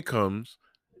jinx when it comes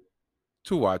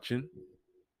to watching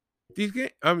these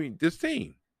games. I mean, this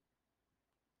team.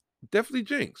 Definitely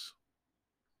jinx.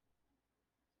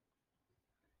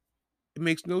 It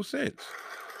makes no sense.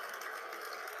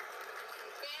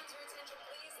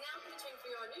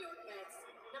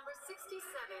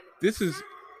 This is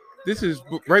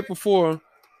right before.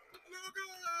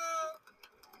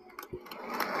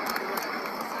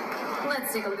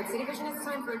 Let's take a look at City Vision. It's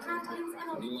time for DraftKings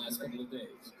MLB last couple of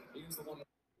days.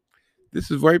 This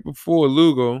is right before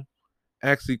Lugo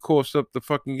actually coughs up the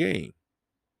fucking game.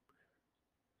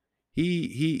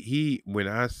 He. When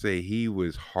I say he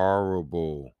was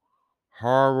horrible,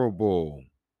 horrible.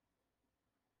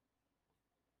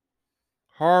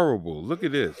 Horrible. Look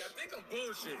at this. I think I'm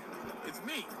bullshit. It's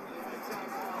me.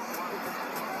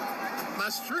 My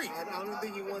street. I don't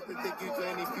think he wants to take you to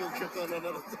any field trip on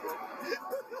another.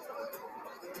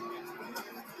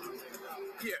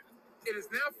 Yeah. It is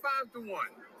now 5-1.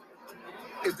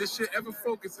 If this shit ever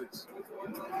focuses.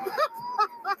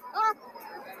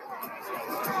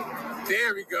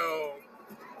 There we go.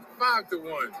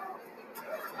 5-1.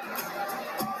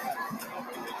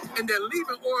 And they're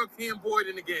leaving Oil Can Boyd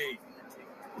in the game.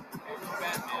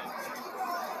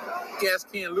 Gas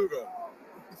Can Lugo.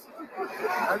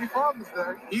 Happy Father's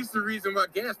Day. He's the reason why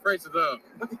gas prices are up.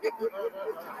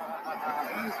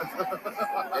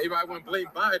 Everybody want to blame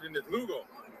Biden. It's Lugo.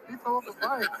 He fell off the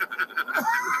bike.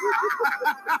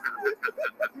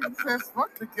 He says,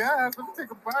 fuck the gas. Let me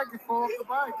take a bike and fall off the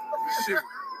bike. Shoot.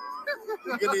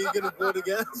 You gonna blow the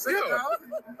gas? Yo.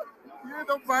 You ain't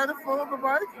no Biden fall off the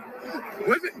bike?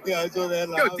 Was it? Yeah, I saw that.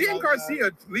 Yo, didn't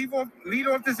Garcia lead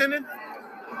off this inning?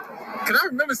 Cause I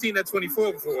remember seeing that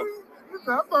 24 before.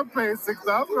 I'm not paying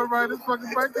 $6 to ride this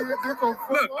fucking bike. They're gonna fall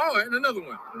Look, off. and another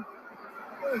one.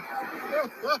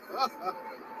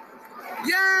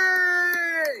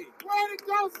 Yay! Way to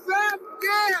go, Sam!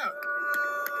 Yeah!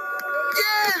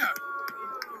 Yeah!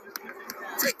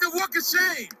 Take the walk of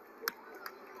shame.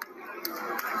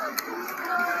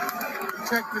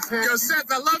 Check this head. Yo,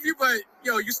 Seth, I love you, but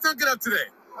yo, you stunk it up today.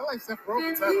 I like Seth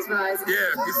Rogen.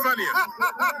 Yeah, he's funnier.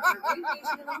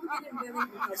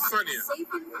 He's funnier. Safe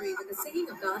and free with the singing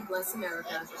of God Bless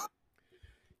America.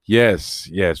 Yes,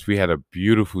 we had a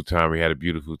beautiful time.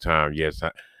 Yes,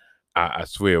 I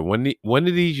swear, one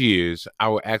of these years, I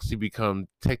will actually become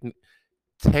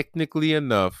technically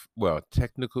enough. Well,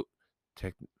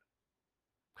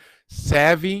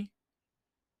 savvy.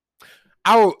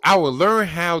 I will learn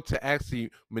how to actually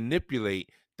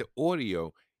manipulate the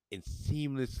audio and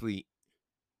seamlessly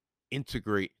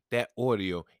integrate that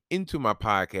audio into my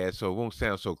podcast so it won't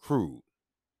sound so crude.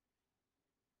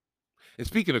 And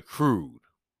speaking of crude,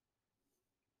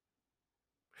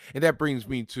 and that brings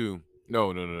me to no.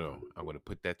 I'm going to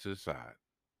put that to the side.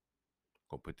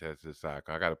 I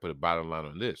got to put a bottom line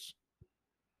on this.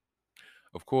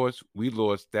 Of course, we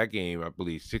lost that game, I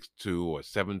believe 6-2 or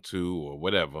 7-2 or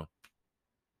whatever.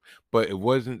 But it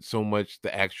wasn't so much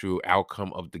the actual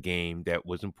outcome of the game that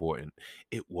was important.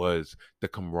 It was the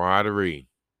camaraderie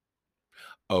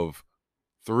of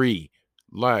 3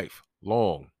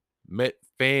 lifelong Met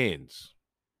fans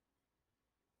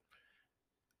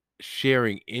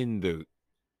sharing in the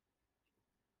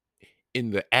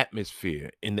atmosphere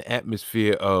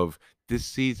of this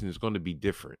season is going to be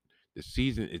different. The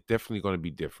season is definitely going to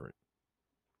be different.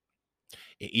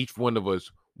 And each one of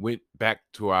us went back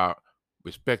to our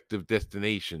respective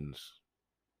destinations.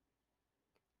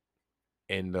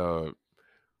 And we're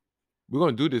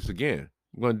going to do this again.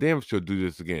 We're going to damn sure do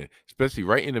this again, especially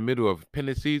right in the middle of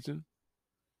pennant season.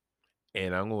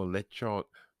 And I'm going to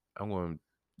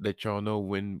let y'all know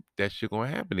when that shit going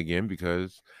to happen again,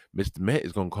 because Mr. Met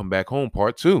is going to come back home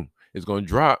part 2. It's going to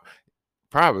drop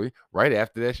probably right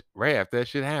after that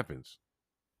shit happens.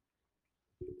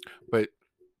 But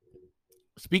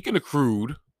speaking of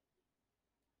crude,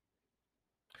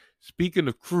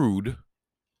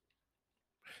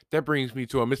 that brings me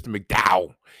to Mr.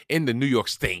 McDowell in the New York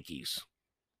Stankies.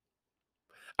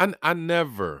 I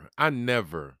never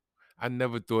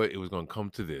thought it was going to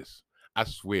come to this. I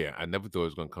swear, I never thought it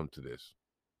was going to come to this.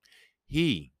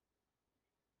 He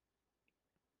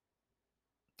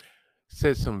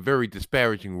said some very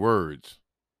disparaging words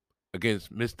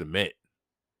against Mr. Met.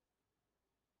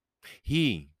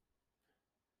 He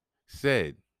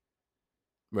said,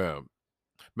 well,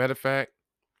 matter of fact,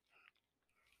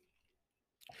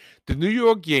 the New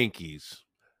York Yankees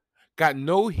got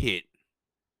no hit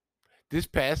this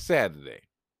past Saturday,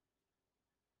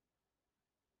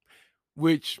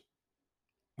 which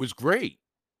was great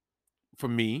for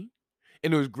me,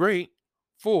 and it was great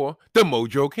for the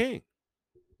Mojo King.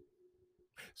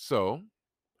 So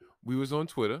we was on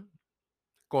Twitter,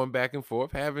 going back and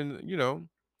forth, having,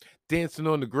 dancing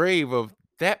on the grave of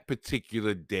that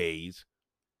particular day's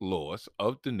loss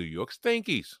of the New York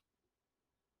Stankies.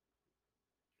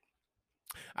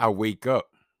 I wake up.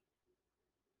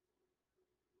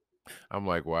 I'm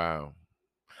like, wow.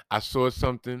 I saw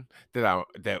something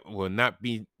that will not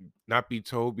be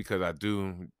told, because I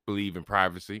do believe in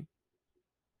privacy.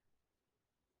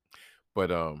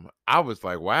 But I was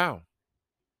like, wow.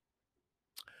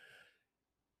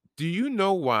 Do you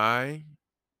know why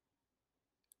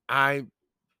I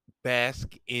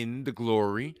bask in this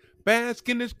glory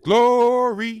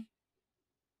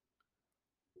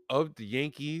of the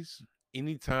Yankees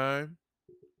anytime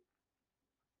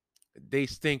they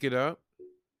stink it up?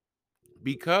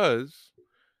 because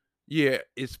yeah,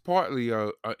 it's partly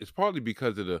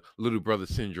because of the little brother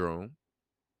syndrome.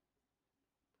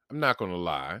 I'm not gonna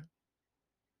lie,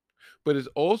 but it's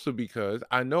also because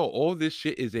I know all this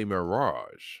shit is a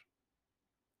mirage.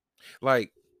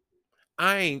 Like,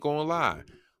 I ain't gonna lie.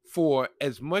 For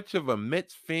as much of a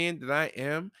Mets fan that I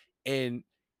am, and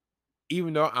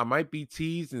even though I might be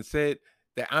teased and said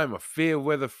that I'm a fair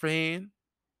weather fan,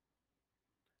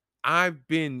 I've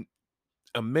been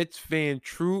a Mets fan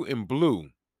true and blue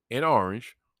and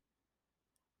orange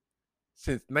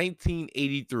since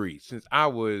 1983, since I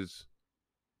was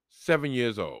 7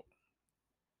 years old.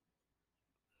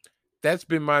 That's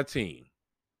been my team.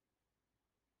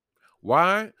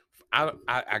 Why?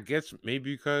 I guess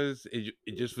maybe because it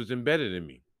just was embedded in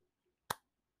me.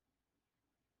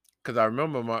 Because I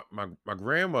remember my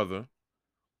grandmother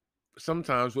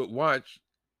sometimes would watch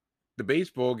the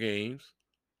baseball games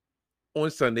on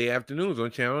Sunday afternoons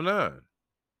on Channel 9.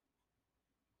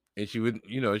 And she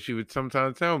would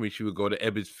sometimes tell me she would go to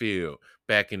Ebbets Field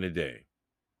back in the day.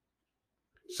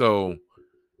 So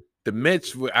the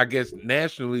Mets were, I guess,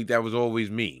 nationally, that was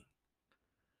always me.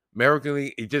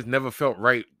 Americanly, it just never felt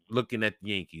right looking at the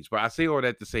Yankees. But I say all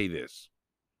that to say this.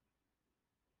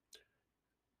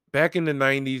 Back in the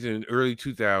 90s and early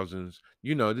 2000s,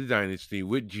 the dynasty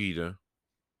with Jeter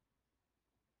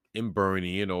and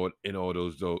Bernie and all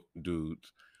those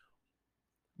dudes.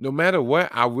 No matter what,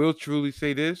 I will truly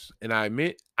say this, and I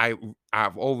admit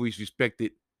I've always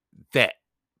respected that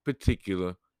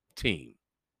particular team,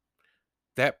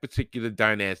 that particular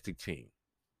dynastic team.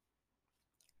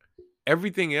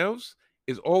 Everything else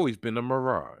has always been a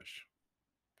mirage.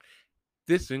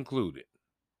 This included.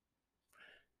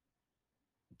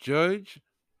 Judge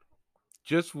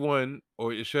just won,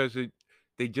 or should I say,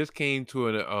 they just came to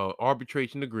an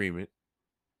arbitration agreement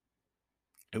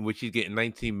in which he's getting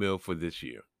 19 mil for this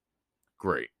year.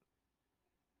 Great.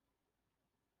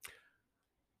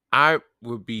 I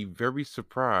would be very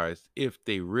surprised if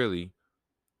they really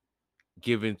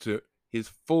give into his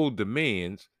full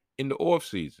demands in the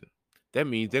offseason. That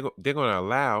means they're going to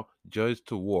allow Judge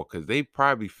to walk because they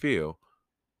probably feel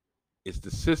it's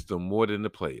the system more than the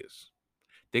players.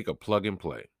 They could plug and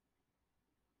play.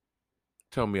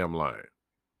 Tell me I'm lying.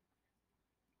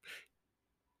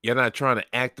 You're not trying to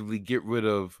actively get rid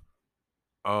of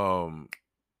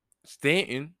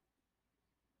Stanton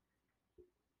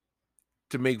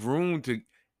to make room to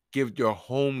give your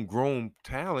homegrown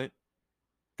talent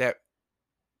that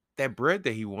bread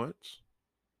that he wants.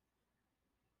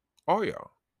 Are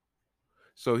y'all?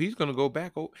 So he's gonna go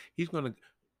back. He's gonna,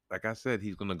 like I said,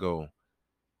 he's gonna go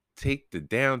take the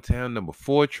downtown number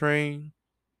 4 train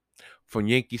from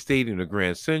Yankee Stadium to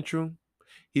Grand Central.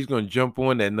 He's gonna jump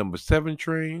on that number 7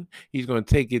 train. He's gonna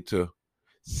take it to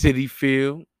Citi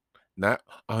Field, not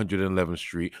 111th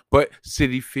Street, but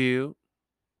Citi Field.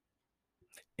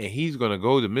 And he's gonna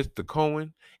go to Mr.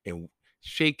 Cohen and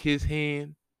shake his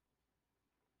hand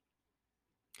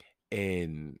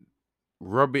and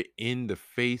rub it in the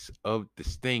face of the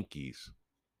Stankies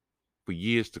for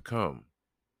years to come.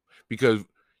 Because,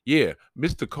 yeah,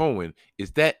 Mr. Cohen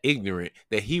is that ignorant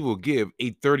that he will give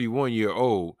a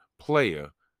 31-year-old player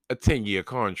a 10-year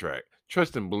contract.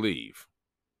 Trust and believe.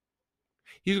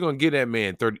 He's going to give that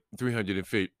man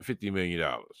 $350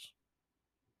 million.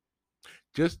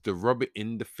 Just to rub it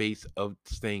in the face of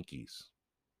the Stankies.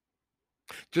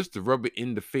 Just to rub it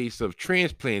in the face of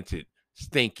transplanted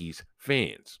Stankies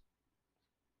fans.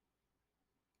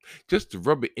 Just to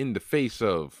rub it in the face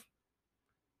of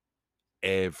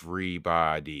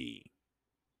everybody.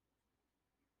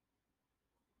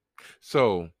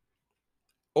 So,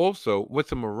 also,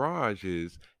 what's a mirage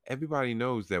is everybody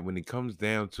knows that when it comes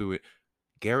down to it,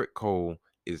 Garrett Cole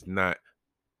is not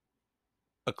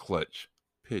a clutch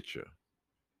pitcher.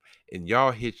 And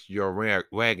y'all hitched your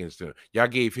wagons to him. Y'all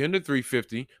gave him the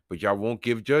 350, but y'all won't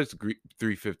give Judge the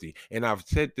 350. And I've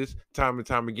said this time and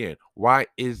time again. Why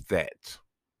is that?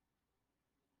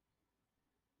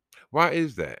 Why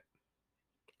is that?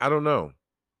 I don't know.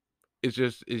 It's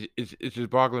just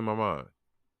boggling my mind.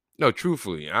 No,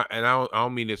 truthfully, I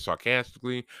don't mean it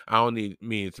sarcastically. I don't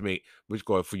mean it to make which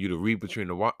go for you to read between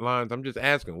the lines. I'm just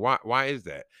asking why is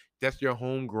that? That's your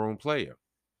homegrown player.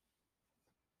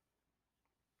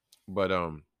 But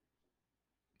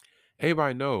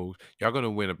everybody knows y'all gonna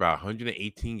win about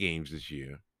 118 games this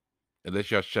year,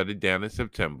 unless y'all shut it down in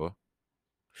September.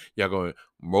 Y'all gonna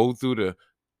roll through the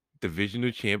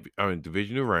divisional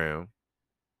round,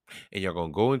 and y'all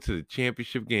gonna go into the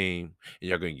championship game, and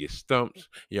y'all gonna get stumped.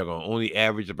 Y'all gonna only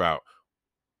average about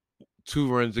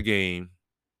 2 runs a game.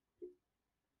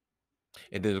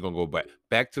 And then it's going to go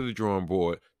back to the drawing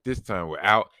board, this time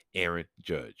without Aaron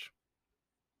Judge.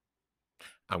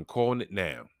 I'm calling it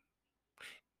now.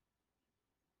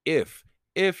 If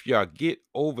y'all get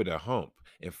over the hump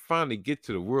and finally get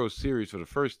to the World Series for the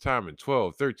first time in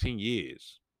 12, 13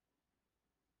 years,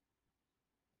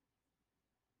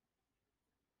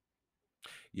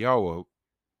 y'all will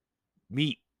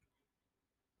meet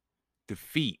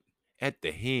defeat at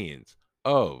the hands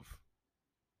of,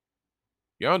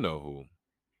 y'all know who.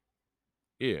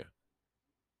 Yeah.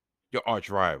 Your arch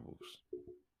rivals.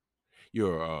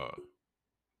 Your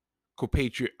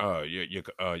compatriot, your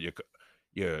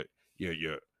your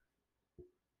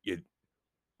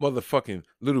motherfucking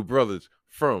little brothers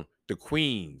from the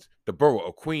Queens, the borough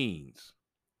of Queens.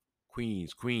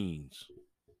 Queens.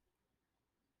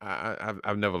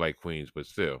 I've never liked Queens, but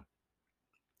still.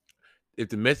 If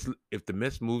the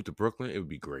Mets moved to Brooklyn, it would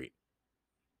be great.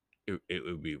 It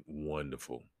would be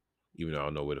wonderful. Even though I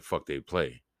don't know where the fuck they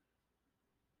play.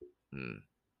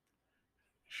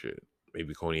 Shit.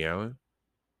 Maybe Coney Island?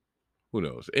 Who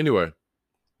knows? Anyway,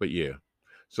 but yeah.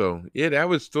 So yeah, that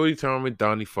was Storytime with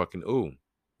Donnie fucking Oooh.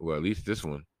 Well, at least this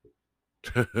one.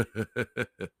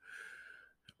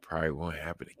 Probably won't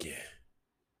happen again.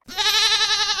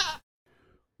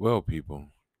 Well, people,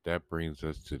 that brings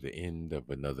us to the end of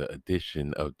another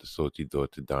edition of the Salty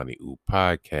Daughter Donnie Oooh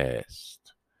podcast.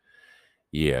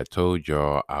 Yeah, I told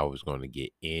y'all I was going to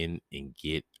get in and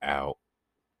get out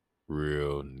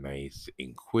real nice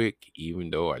and quick, even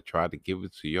though I tried to give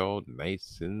it to y'all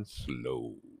nice and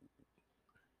slow.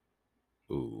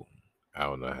 Ooh, I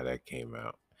don't know how that came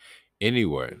out.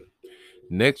 Anyway,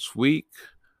 next week,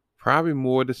 probably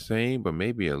more the same, but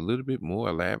maybe a little bit more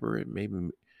elaborate.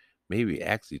 Maybe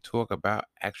actually talk about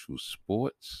actual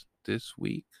sports this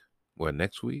week. Well,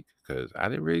 next week, because I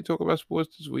didn't really talk about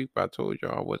sports this week, but I told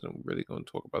y'all I wasn't really going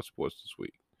to talk about sports this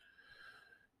week.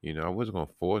 You know, I wasn't going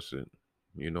to force it.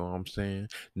 You know what I'm saying?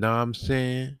 Nah, I'm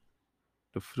saying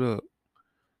the fuck.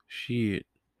 Shit.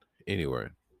 Anyway.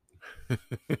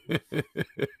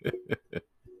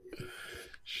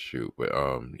 Shoot, but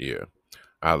yeah.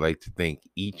 I'd like to thank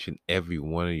each and every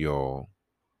one of y'all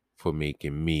for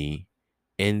making me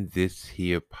and this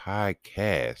here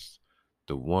podcast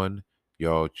the one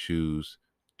y'all choose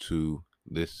to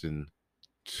listen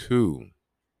to.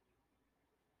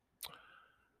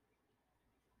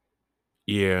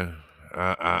 Yeah,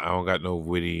 I don't got no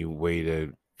witty way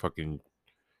to fucking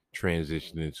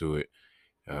transition into it.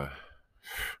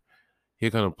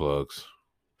 Here come the plugs.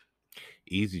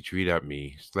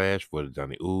 easytree.me/for the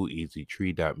Donnie Oooh,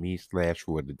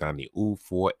 easytree.me/for the Donnie Oooh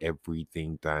for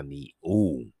everything Donnie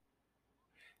Oooh.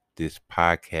 This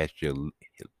podcast you're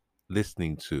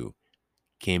listening to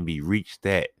can be reached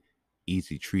at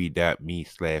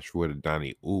easytree.me/for the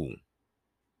Donnie Oooh.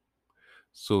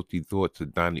 Salty Thoughts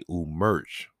of Donnie Oooh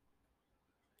merch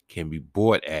can be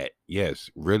bought at, yes,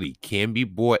 really can be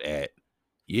bought at,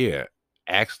 yeah,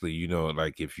 actually, you know,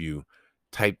 like if you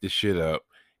type the shit up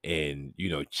and, you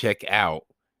know, check out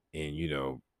and, you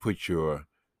know, put your,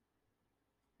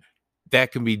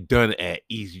 that can be done at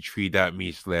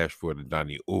easytree.me/for the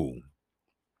Donnie-Oooh.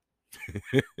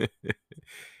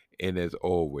 And as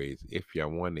always, if y'all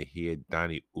want to hear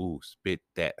Donnie Oooh spit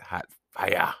that hot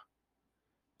fire,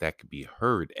 that can be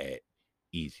heard at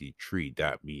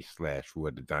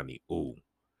easytree.me/for the Donnie-Oooh.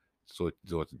 So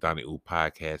the Donnie Oooh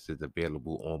podcast is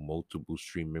available on multiple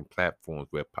streaming platforms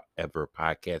wherever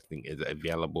podcasting is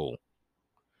available.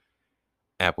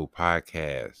 Apple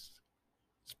Podcasts,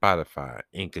 Spotify,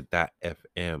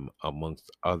 Anchor.fm, amongst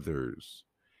others.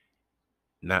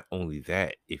 Not only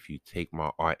that, if you take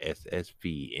my RSS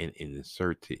feed and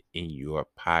insert it in your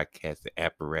podcast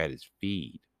apparatus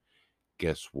feed,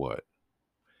 guess what?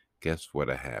 Guess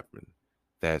what'll happen?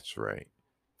 That's right.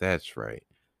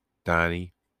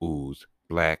 Donnie Ooh's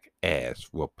black ass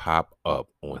will pop up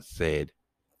on said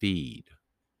feed.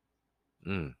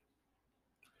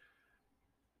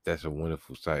 That's a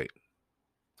wonderful sight.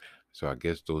 So I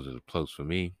guess those are the plugs for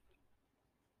me.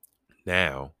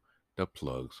 Now, the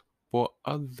plugs for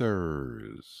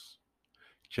others.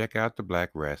 Check out the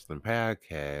Black Wrestling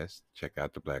Podcast. Check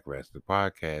out the Black Wrestling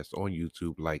Podcast on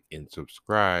YouTube. Like and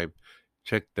subscribe.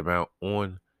 Check them out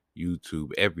on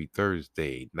YouTube every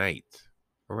Thursday night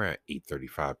around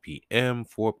 8:35 p.m.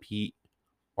 for PRP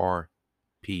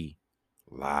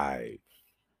Live.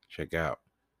 Check out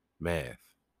Math,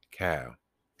 Cal,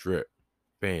 Drip,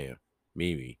 Bam,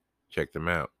 Mimi. Check them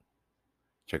out.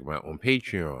 Check them out on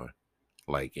Patreon.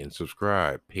 Like and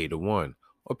subscribe. Pay the 1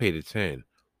 or pay the 10.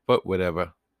 But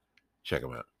whatever. Check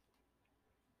them out.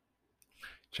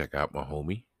 Check out my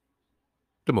homie,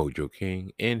 the Mojo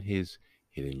King, and his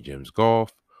Hidden Gems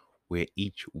Golf, where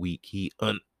each week he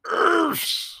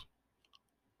unearths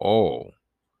all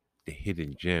the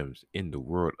hidden gems in the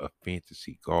world of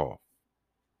fantasy golf.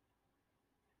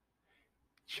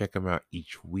 Check him out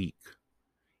each week.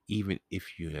 Even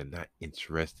if you are not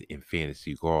interested in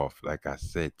fantasy golf, like I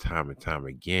said time and time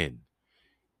again,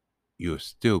 you'll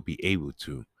still be able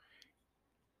to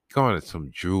garner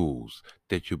some jewels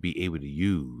that you'll be able to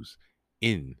use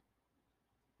in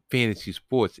fantasy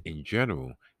sports in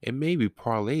general, and maybe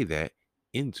parlay that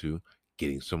into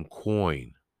getting some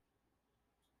coin.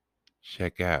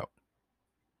 Check out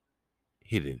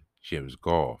Hidden Gems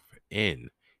Golf, and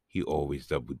he always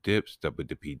double dips, double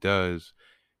dip he does.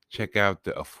 Check out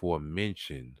the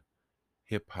aforementioned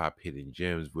Hip Hop Hidden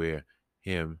Gems, where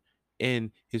him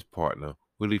and his partner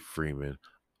Willie Freeman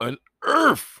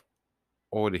unearth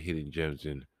all the hidden gems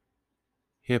in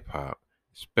hip hop,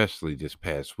 especially this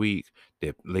past week,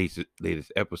 their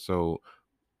latest episode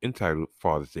entitled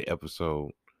Father's Day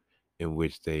episode, in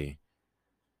which they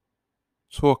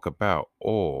talk about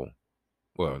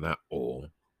not all,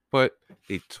 but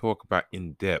they talk about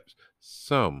in depth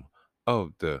some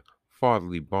of the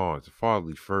fatherly bonds, the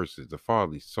fatherly verses, the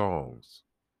fatherly songs,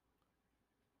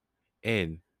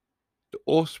 and the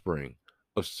offspring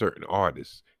of certain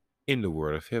artists in the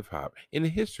world of hip hop, in the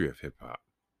history of hip hop.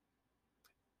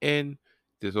 And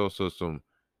there's also some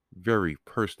very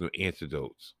personal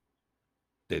anecdotes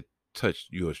that touched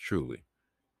yours truly.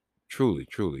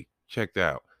 Truly. Check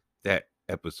out that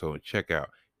episode and check out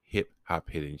Hip Hop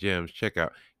Hidden Gems. Check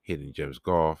out Hidden Gems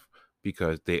Golf,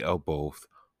 because they are both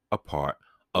a part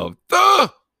of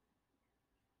the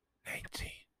 19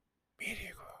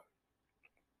 Media Group.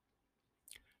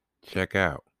 Check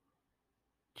out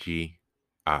GI.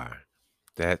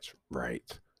 That's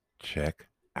right. Check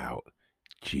out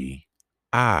GI.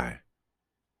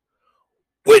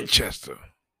 Winchester.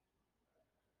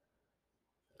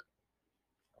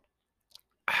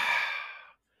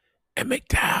 And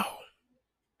McDowell,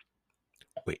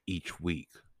 where each week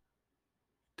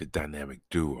the dynamic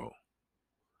duo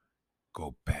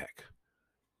go back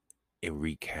and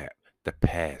recap the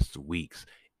past weeks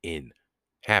in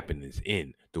happenings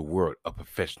in the world of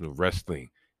professional wrestling,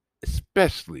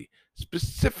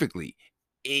 specifically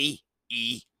AEW,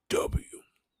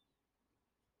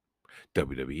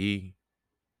 WWE,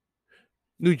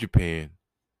 New Japan,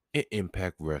 and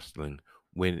Impact Wrestling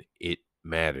when it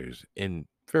matters, and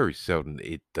very seldom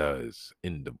it does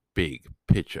in the big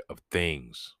picture of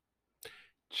things.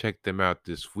 Check them out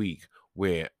this week,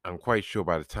 where I'm quite sure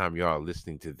by the time y'all are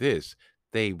listening to this,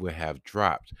 they will have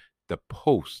dropped the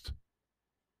post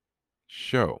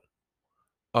show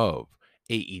of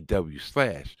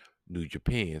AEW / New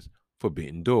Japan's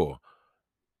Forbidden Door,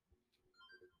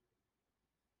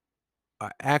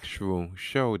 an actual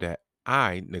show that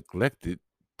I neglected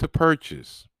to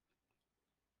purchase.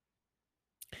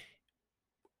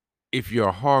 If you're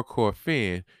a hardcore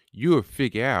fan, you will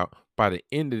figure out by the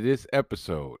end of this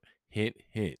episode. Hint,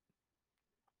 hint.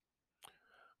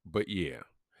 But yeah,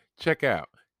 check out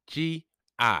GI,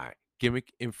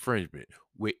 Gimmick Infringement,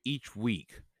 where each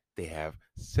week they have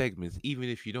segments, even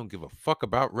if you don't give a fuck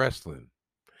about wrestling.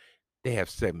 They have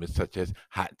segments such as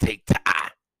Hot Take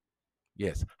Tie.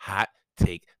 Yes, Hot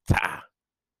Take Tie.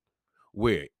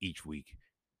 Where each week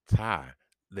Ty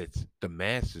lets the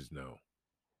masses know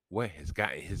what has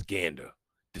gotten his gander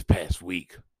this past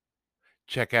week.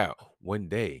 Check out One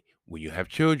Day When You Have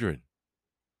Children.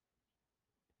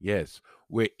 Yes,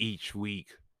 where each week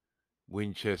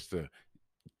Winchester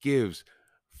gives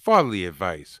fatherly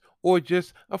advice or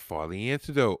just a fatherly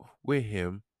antidote with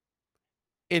him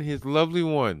and his lovely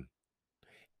one,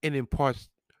 and imparts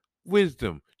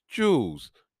wisdom, jewels,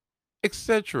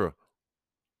 etc.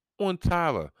 on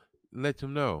Tyler. Let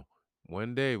him know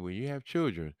one day when you have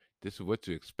children, this is what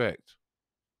to expect.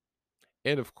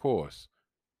 And of course,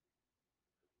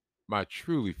 my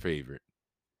truly favorite,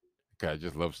 because I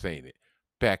just love saying it,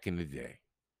 back in the day.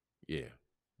 Yeah,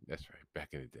 that's right, back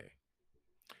in the day.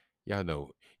 You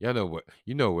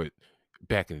know what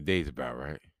back in the day is about,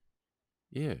 right?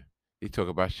 Yeah, they talk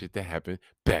about shit that happened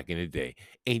back in the day.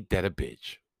 Ain't that a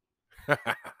bitch?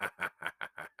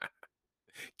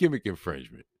 Gimmick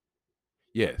infringement.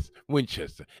 Yes,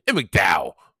 Winchester and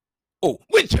McDowell. Oh,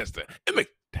 Winchester and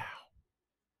McDowell.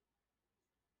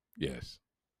 Yes,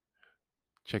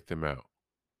 check them out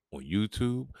on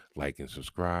YouTube. Like and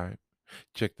subscribe.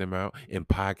 Check them out in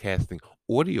podcasting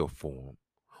audio form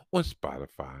on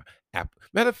Spotify, Apple.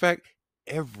 Matter of fact,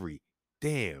 every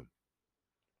damn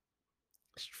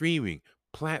streaming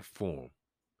platform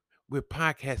where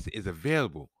podcasting is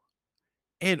available,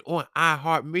 and on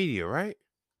iHeartMedia, right?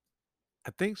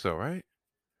 I think so, right?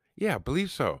 Yeah, I believe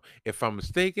so. If I'm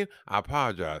mistaken, I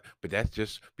apologize. But that's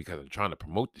just because I'm trying to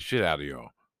promote the shit out of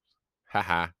y'all.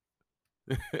 Haha.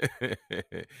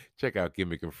 Check out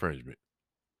Gimmick Infringement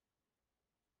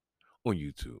on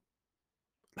YouTube.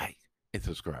 Like and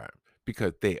subscribe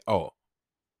because they all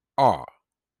are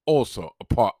also a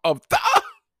part of the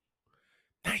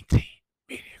 19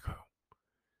 Media Crew.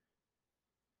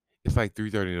 It's like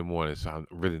 3:30 in the morning, so I'm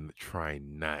really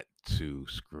trying not to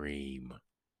scream.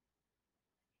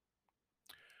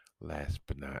 Last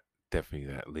but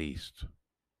definitely not least,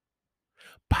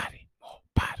 Body More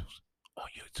Bottles on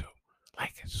YouTube.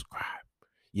 Like and subscribe.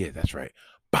 Yeah, that's right.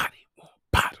 Body More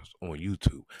Bottles on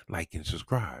YouTube. Like and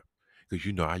subscribe. Because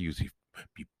you know I usually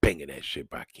be banging that shit,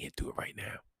 but I can't do it right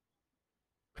now.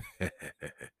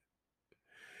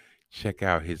 Check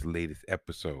out his latest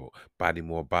episode, Body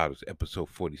More Bottles, episode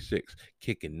 46,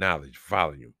 Kicking Knowledge,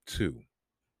 volume 2,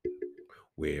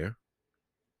 where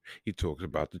he talks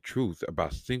about the truth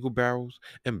about single barrels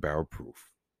and barrel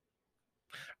proof.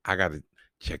 I got to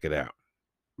check it out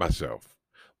myself,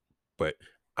 but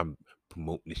I'm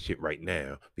promoting this shit right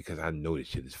now because I know this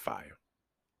shit is fire.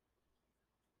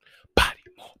 Body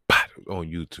More Bottles on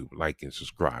YouTube. Like and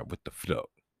subscribe with the flow.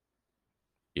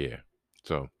 Yeah,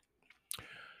 so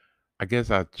I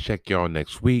guess I'll check y'all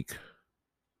next week.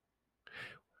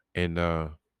 And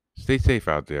stay safe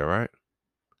out there, all right?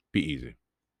 Be easy.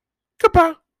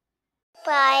 Goodbye.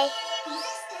 Bye.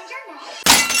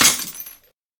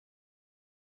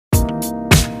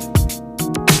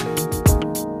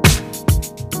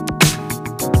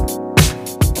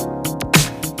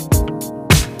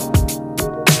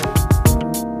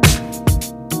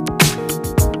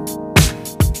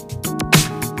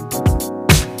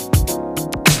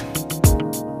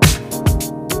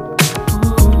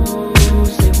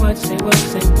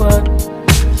 Say what?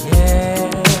 Yeah,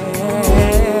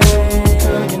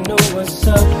 girl, you know what's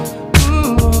up. Ooh,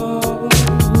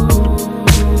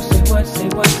 say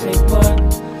what?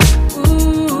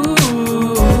 Ooh,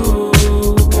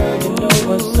 girl, you know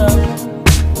what's up.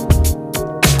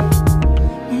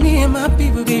 Me and my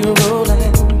people be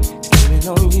rolling, sleeping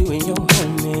on you and your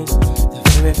homies. The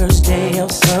very first day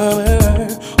of summer,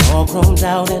 all grown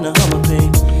out in a Hummer,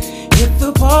 babe. Hit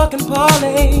the park and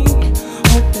parlay.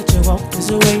 Hope that you walk this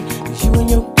way, cause you and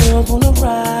your girls wanna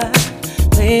ride.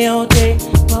 Play all day,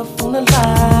 puff on the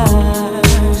line.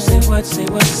 Say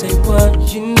what?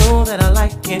 You know that I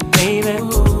like it, baby.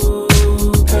 Ooh,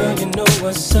 girl, you know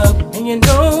what's up, and you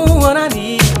know what I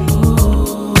need.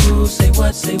 Ooh, say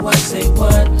what?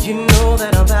 You know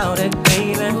that I'm about it,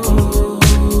 baby.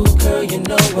 Ooh, girl, you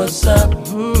know what's up.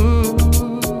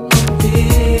 I'm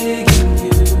digging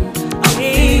you, I'm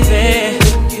baby.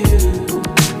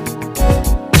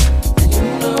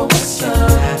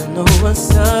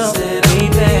 What's up, said I'm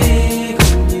big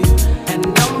on you, and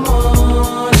I'm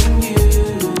wanting you.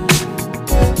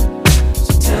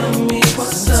 So tell me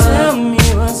what's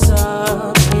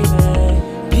up, baby.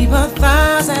 Be my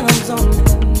thighs and I'm zoning.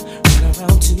 Run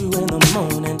around 2 in the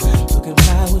morning, looking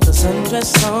fly with a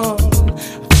sundress on. I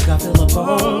think I feel a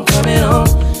bone coming on.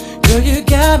 Girl, you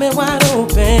got me wide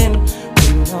open,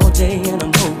 waiting all day and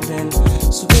I'm hoping.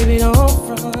 So baby, don't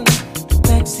front,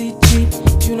 backseat Jeep.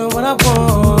 You know what I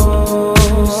want.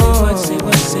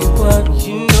 Say what?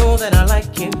 You know that I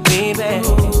like it, baby.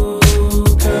 Ooh,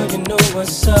 girl, you know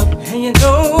what's up, and you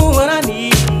know what I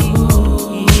need.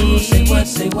 Ooh, say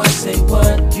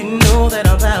what? You know that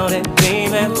I'm about it,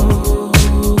 baby.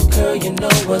 Ooh, girl, you know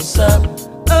what's up.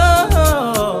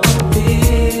 Oh, I'm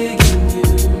digging you,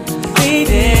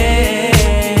 baby.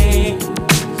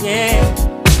 Yeah,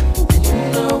 and you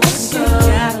know what's up. You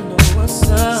gotta know what's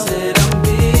up. Said I'm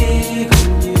big on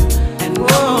you, and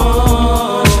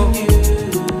on you.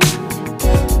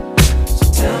 So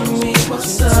tell me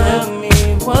what's up.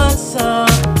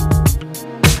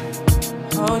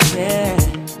 Oh yeah.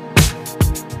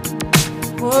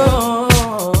 Whoa.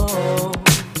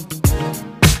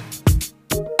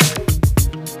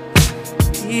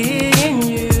 Digging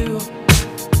you,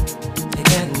 they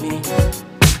got me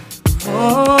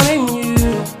wanting you.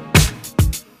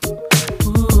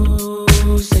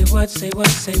 Ooh, say what?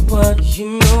 You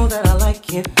know that I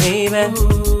like it, baby.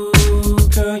 Ooh,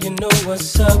 girl, you know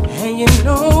what's up, and you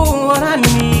know what I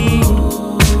need.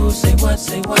 Ooh, say what?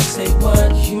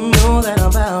 You know that I'm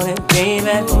about it,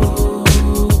 baby.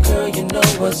 Ooh, girl, you know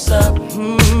what's up.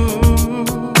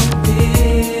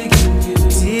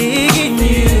 Digging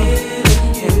you,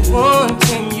 and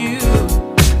wanting you.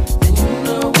 And you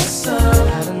know what's up.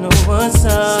 I don't know what's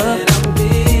up. Said I'm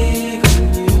big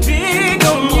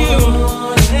on you,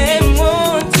 and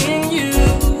wanting you.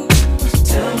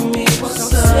 Tell me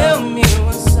what's up.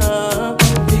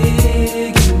 I'm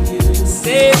digging you.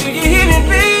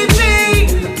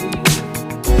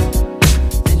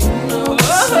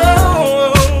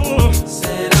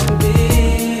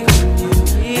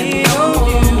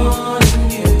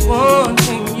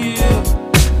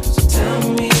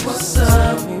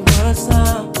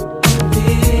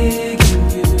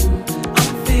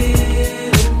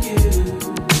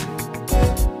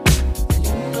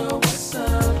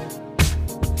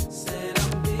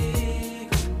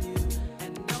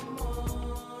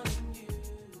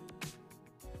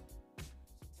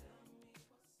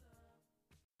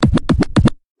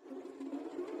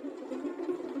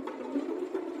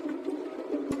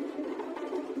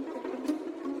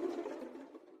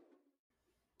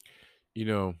 You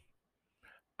know,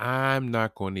 I'm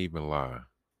not going to even lie.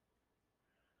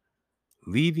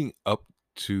 Leading up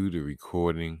to the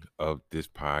recording of this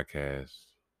podcast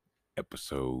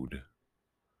episode,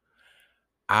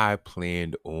 I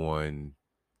planned on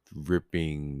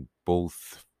ripping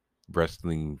both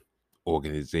wrestling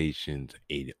organizations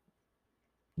a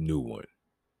new one.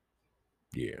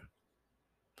 Yeah.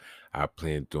 I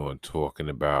planned on talking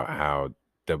about how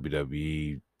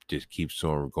WWE just keeps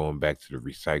on going back to the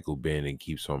recycle bin and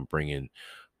keeps on bringing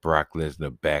Brock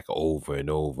Lesnar back over and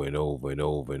over and over and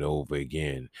over and over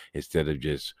again, instead of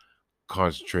just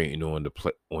concentrating on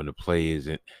the players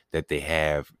that they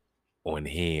have on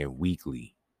hand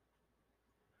weekly.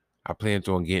 I planned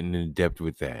on getting in depth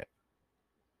with that.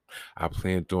 I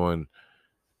planned on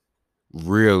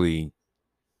really,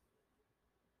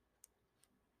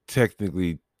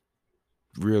 technically,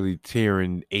 really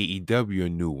tearing AEW a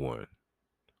new one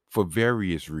for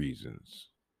various reasons.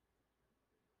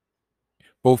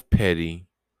 Both petty,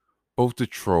 both the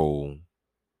troll,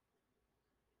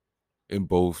 and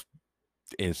both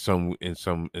in some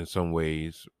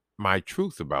ways my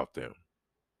truth about them.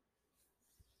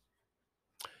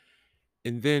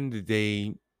 And then the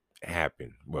day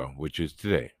happened, well, which is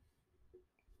today.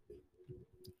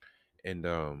 And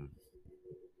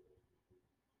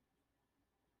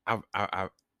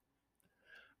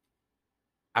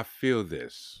I feel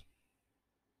this.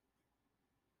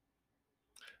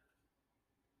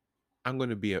 I'm going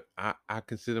to be I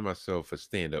consider myself a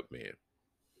stand-up man.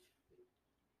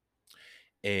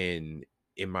 And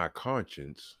in my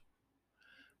conscience,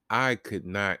 I could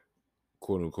not,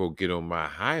 quote unquote, get on my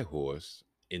high horse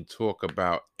and talk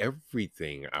about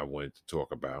everything I wanted to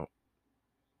talk about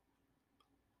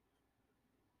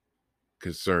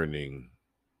concerning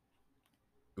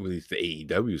at least the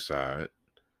AEW side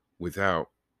without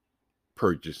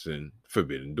purchasing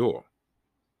Forbidden Door.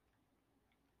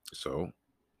 So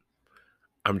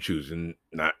I'm choosing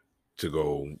not to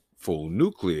go full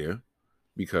nuclear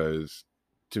because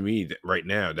to me, right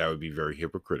now, that would be very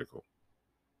hypocritical.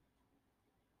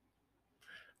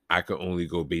 I can only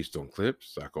go based on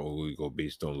clips. I can only go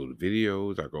based on little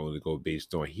videos. I can only go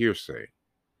based on hearsay.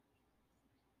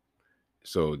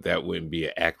 So that wouldn't be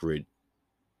an accurate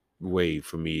way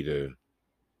for me to,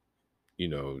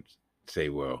 say,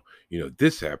 well,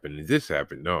 this happened and this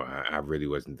happened. No, I really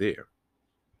wasn't there.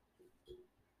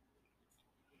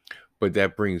 But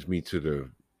that brings me to the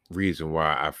reason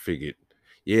why I figured,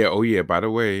 by the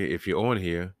way, if you're on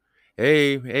here,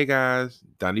 hey guys,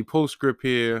 Donnie Postscript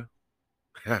here.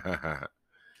 But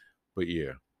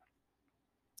yeah,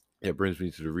 it brings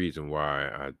me to the reason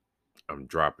why I'm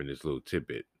dropping this little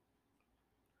tidbit,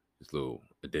 this little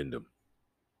addendum.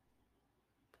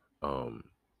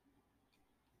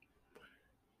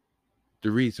 The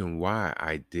reason why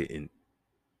I didn't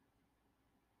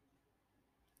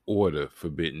order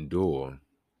Forbidden Door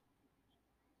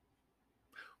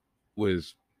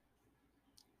was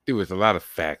there was a lot of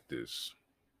factors.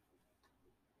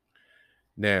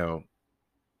 Now,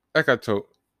 like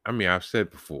I've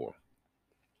said before,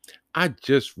 I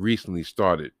just recently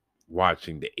started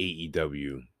watching the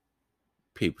AEW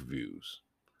pay-per-views.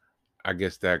 I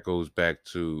guess that goes back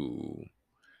to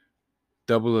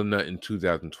Double or Nothing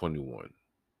 2021.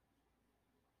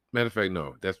 Matter of fact,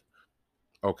 no, that's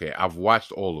okay. I've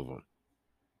watched all of them,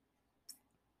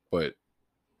 but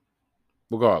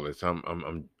regardless,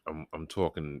 I'm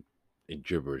talking in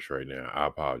gibberish right now. I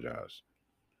apologize,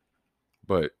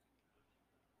 but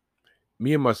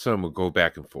me and my son would go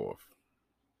back and forth.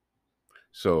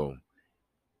 So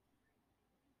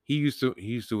he used to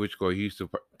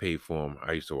pay for him.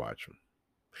 I used to watch him.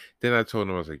 Then I told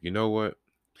him, I was like, you know what?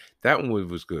 That one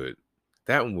was good.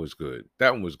 That one was good.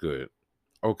 That one was good.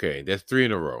 Okay, that's 3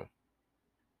 in a row.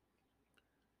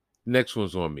 Next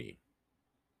one's on me.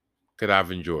 Because I've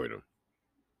enjoyed them.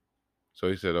 So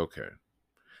he said, okay.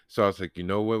 So I was like, you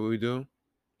know what we do?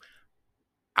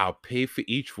 I'll pay for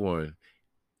each one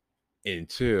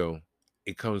until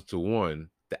it comes to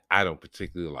one that I don't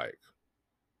particularly like.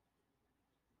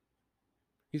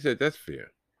 He said, that's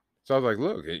fair. So I was like,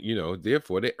 look,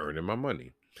 therefore they're earning my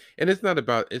money. And it's not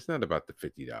about the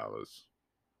 $50.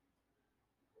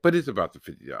 But it's about the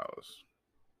 $50.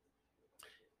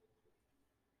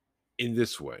 In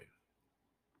this way.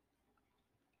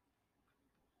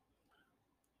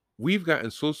 We've gotten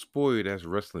so spoiled as a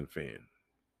wrestling fan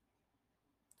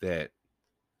that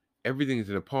everything is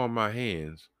in the palm of my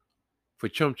hands for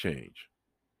chump change.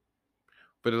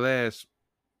 For the last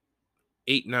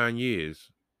 8-9 years,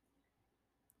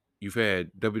 you've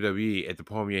had WWE at the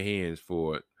palm of your hands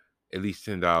for at least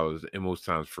 $10 and most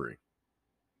times free.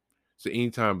 So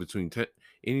anytime between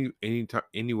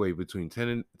anyway between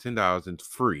 $10 and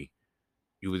free,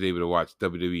 you was able to watch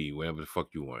WWE whenever the fuck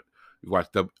you want. You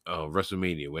watch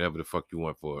WrestleMania whenever the fuck you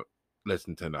want for less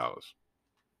than $10,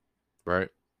 right?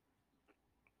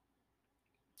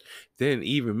 Then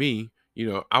even me,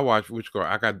 I watch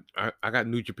I got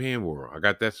New Japan World. I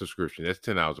got that subscription. That's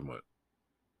 $10 a month.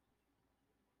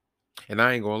 And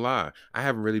I ain't gonna lie, I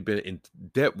haven't really been in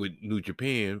depth with New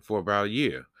Japan for about a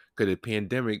year because the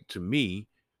pandemic to me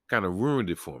kind of ruined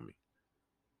it for me.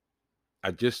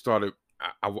 I just started.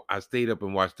 I stayed up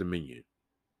and watched Dominion,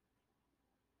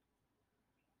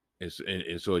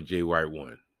 and saw Jay White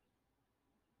won,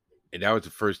 and that was the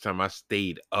first time I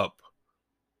stayed up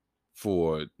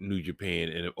for New Japan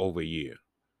in over a year.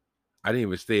 I didn't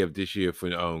even stay up this year for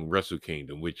Wrestle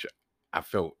Kingdom, which I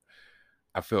felt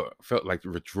like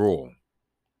the withdrawal.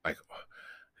 Like,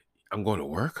 I'm going to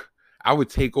work. I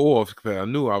would take off because I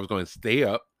knew I was going to stay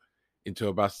up until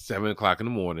about 7:00 in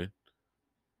the morning.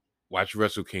 Watch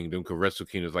Wrestle Kingdom because Wrestle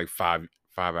Kingdom is like 5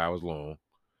 hours long.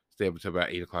 Stay up until about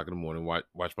 8:00 in the morning.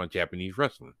 Watch my Japanese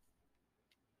wrestling.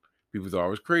 People thought I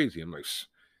was crazy. I'm like,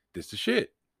 this the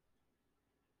shit.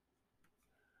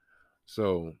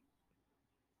 So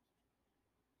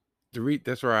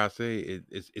that's why I say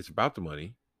it's about the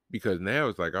money, because now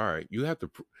it's like, all right, you have to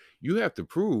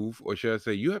prove, or should I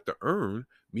say, you have to earn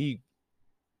me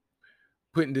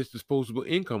putting this disposable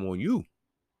income on you.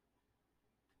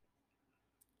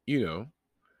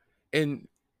 And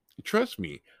trust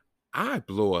me, I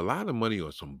blow a lot of money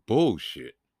on some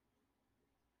bullshit.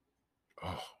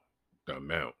 Oh, the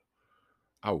amount.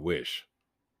 I wish.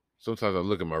 Sometimes I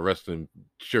look at my wrestling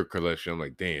shirt collection, I'm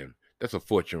like, damn, that's a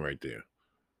fortune right there.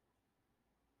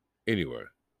 Anyway.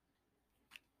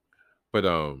 But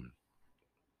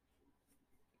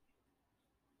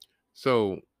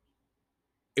so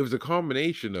it was a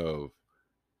combination of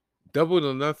Double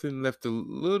or Nothing left a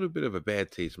little bit of a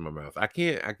bad taste in my mouth. I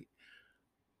can't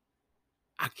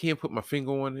put my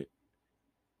finger on it.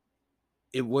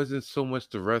 It wasn't so much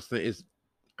the wrestling.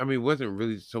 It wasn't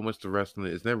really so much the wrestling.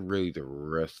 It's never really the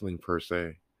wrestling per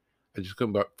se. I just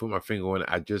couldn't put my finger on it.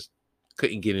 I just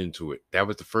couldn't get into it. That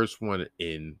was the first one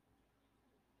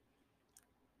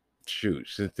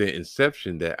since the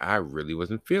inception that I really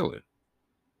wasn't feeling.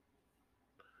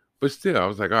 But still, I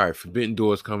was like, all right, Forbidden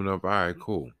Doors coming up. All right,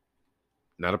 cool.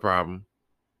 Not a problem.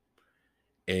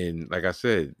 And like I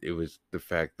said, it was the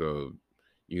fact of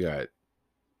you got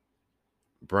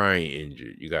Brian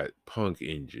injured. You got Punk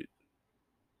injured.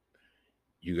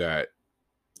 You got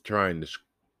trying to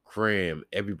cram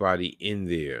everybody in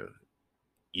there.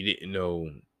 You didn't know.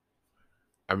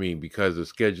 Because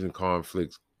of scheduling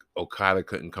conflicts, Okada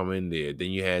couldn't come in there.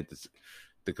 Then you had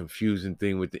the confusing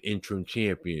thing with the interim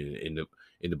champion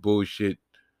in the bullshit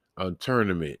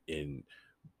tournament and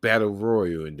Battle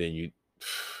Royal, and then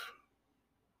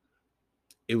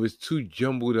it was too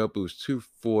jumbled up. It was too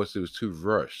forced. It was too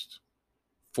rushed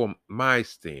for my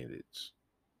standards.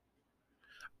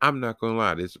 I'm not gonna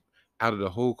lie. Out of the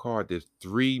whole card, there's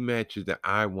 3 matches that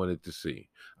I wanted to see.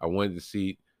 I wanted to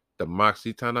see the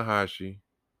Moxley Tanahashi.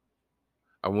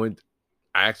 I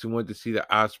actually wanted to see the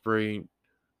Ospreay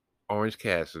Orange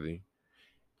Cassidy,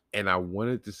 and I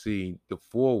wanted to see the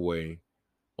 4-way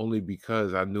only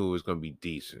because I knew it was gonna be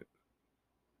decent,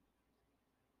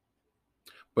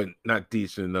 but not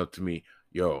decent enough to me.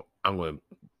 Yo, I'm gonna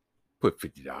put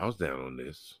 $50 down on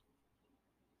this.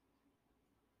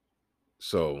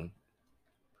 So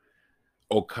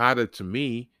Okada, to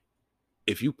me,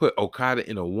 if you put Okada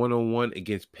in a 1-on-1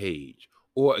 against Page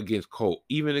or against Cole,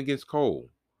 even against Cole,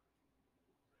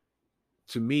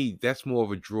 to me, that's more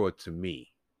of a draw to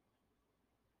me.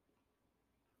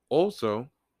 Also,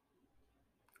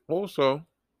 what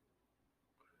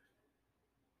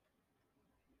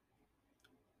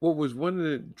was one of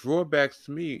the drawbacks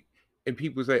to me, and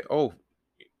people say, oh,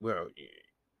 well,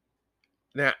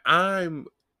 now I'm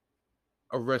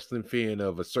a wrestling fan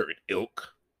of a certain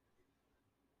ilk,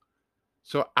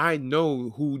 so I know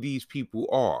who these people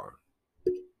are.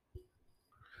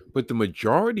 But the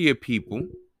majority of people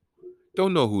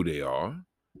don't know who they are.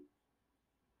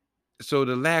 So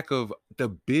the lack of the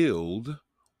build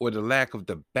or the lack of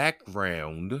the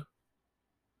background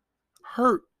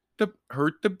hurt the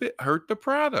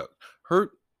product.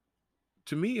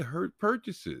 To me, it hurt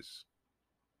purchases.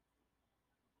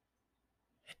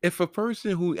 If a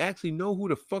person who actually know who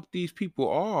the fuck these people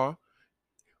are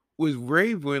was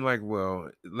wavering, like, well,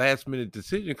 last minute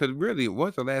decision, because really it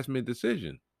was a last minute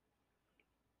decision.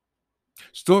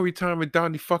 Storytime with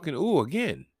Donnie fucking Oooh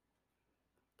again.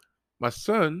 My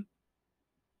son,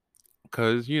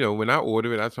 because when I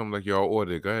order it, I tell him, like, y'all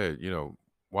order it, go ahead,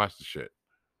 watch the shit.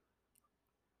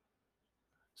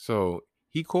 So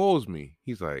he calls me.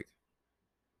 He's like,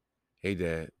 "Hey,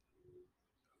 Dad,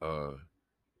 uh,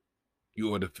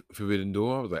 you ordered Forbidden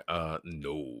Door?" I was like,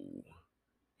 no."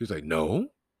 He was like, "No?"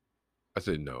 I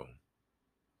said, "No."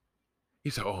 He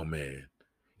said, "Oh man."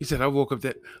 He said, I woke up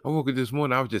this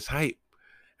morning. I was just hyped.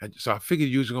 So I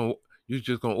figured you was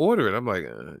just gonna order it." I'm like,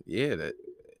 "Yeah, that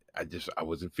I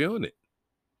wasn't feeling it.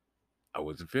 I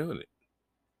wasn't feeling it.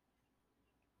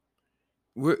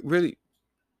 Really."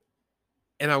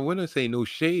 And I wouldn't say no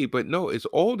shade, but no, it's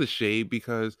all the shade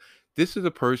because this is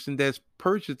a person that's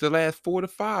purchased the last 4 to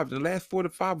 5. The last 4 to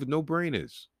 5 with no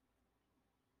brainers.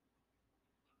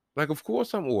 Like, of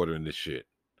course I'm ordering this shit.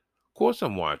 Of course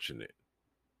I'm watching it.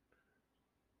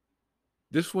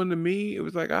 This one to me, it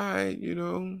was like, all right,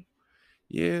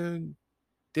 yeah,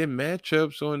 there are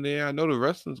matchups on there. I know the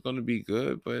wrestling's gonna be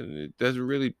good, but it doesn't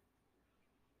really.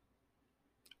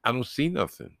 I don't see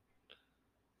nothing.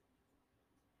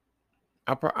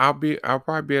 I'll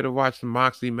probably be able to watch the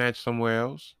Moxley match somewhere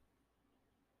else.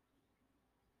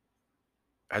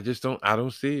 I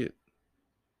don't see it.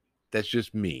 That's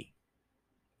just me.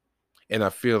 And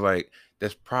I feel like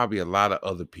that's probably a lot of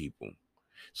other people.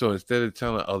 So instead of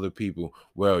telling other people,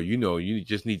 well, you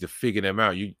just need to figure them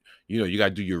out. You got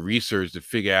to do your research to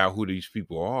figure out who these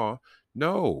people are.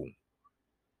 No.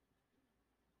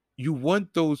 You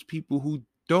want those people who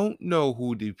don't know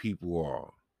who the people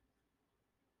are.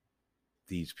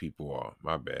 These people are.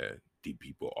 My bad. The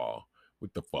people are.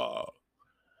 What the fuck?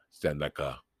 Sound like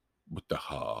what the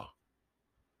ha.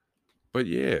 But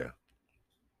yeah,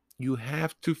 you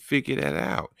have to figure that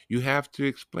out. You have to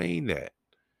explain that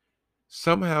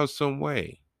somehow, some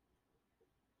way.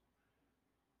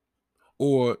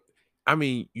 Or, I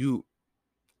mean,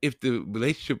 if the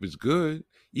relationship is good,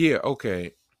 yeah,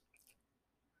 okay.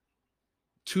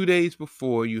 2 days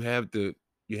before you have the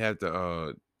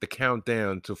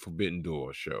countdown to Forbidden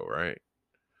Door show, right?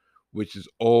 Which is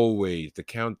always the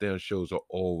countdown shows are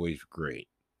always great.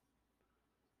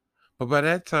 But by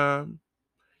that time,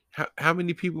 how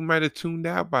many people might have tuned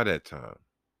out by that time?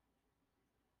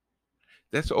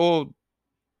 That's all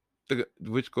the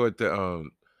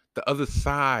other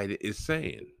side is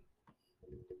saying.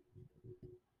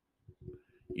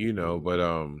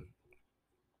 But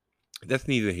that's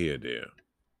neither here nor there.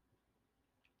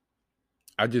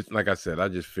 Like I said, I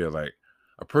just feel like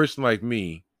a person like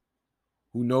me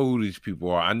who know who these people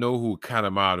are. I know who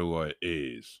Kanemaru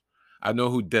is. I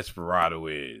know who Desperado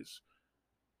is.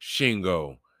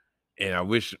 Shingo. And I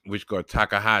wish God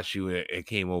Takahashi it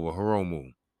came over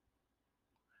Hiromu.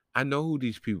 I know who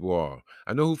these people are.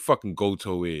 I know who fucking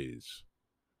Goto is.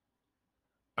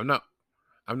 I'm not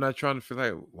trying to feel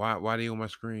like why they on my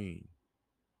screen.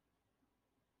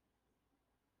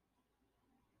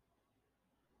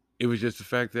 It was just the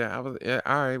fact that I was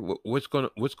all right.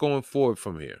 What's going forward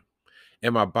from here?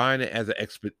 Am I buying it as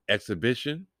an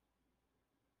exhibition,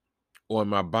 or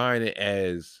am I buying it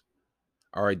as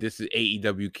all right? This is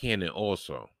AEW canon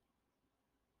also.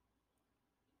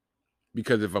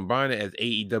 Because if I'm buying it as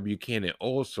AEW canon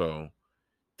also,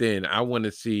 then I want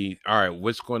to see all right.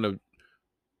 What's going to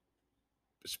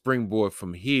springboard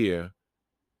from here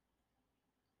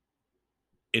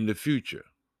in the future?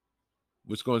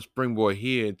 What's going to springboard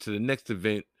here to the next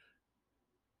event?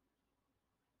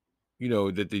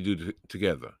 That they do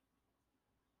together.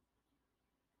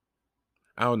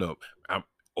 I don't know. I'm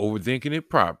overthinking it.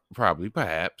 Probably,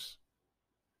 perhaps.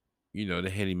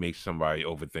 The Henny makes somebody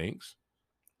overthink.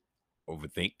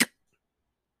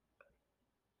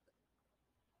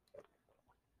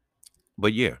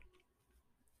 But yeah,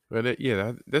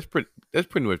 that's pretty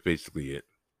much basically it.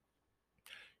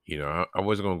 I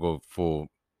wasn't gonna go full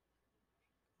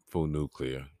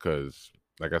nuclear because,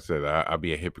 like I said, I'd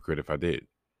be a hypocrite if I did.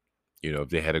 If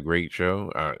they had a great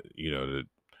show, the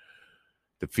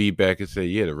feedback is say,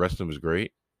 yeah, the wrestling was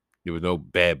great. There was no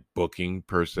bad booking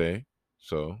per se,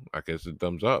 so I guess a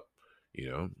thumbs up.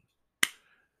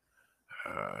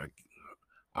 Uh,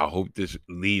 I hope this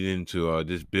lead into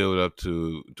this build up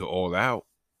to All Out.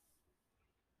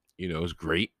 It's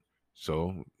great.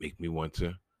 So make me want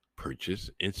to purchase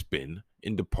and spend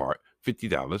and depart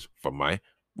 $50 from my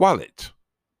wallet.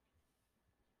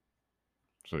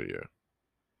 So yeah.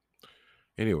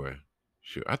 Anyway,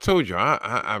 sure. I told you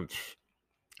I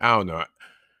don't know.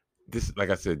 This, like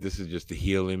I said, this is just the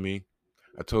heel in me.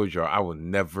 I told y'all I will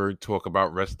never talk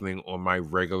about wrestling on my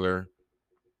regular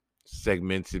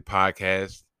segmented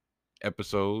podcast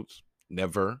episodes.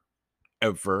 Never,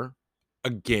 ever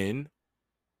again.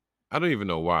 I don't even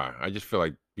know why. I just feel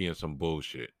like being some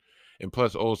bullshit. And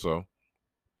plus, also,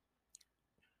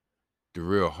 the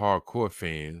real hardcore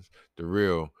fans, the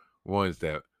real ones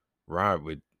that ride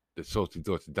with the Salty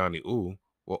Thoughts of Donnie Oooh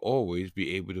will always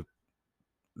be able to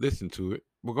listen to it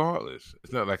regardless.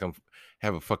 It's not like I'm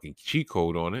have a fucking cheat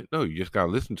code on it. No, you just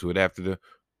gotta listen to it after the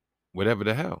whatever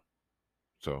the hell.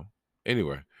 So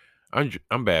anyway,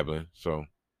 I'm babbling. So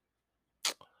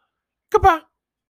goodbye.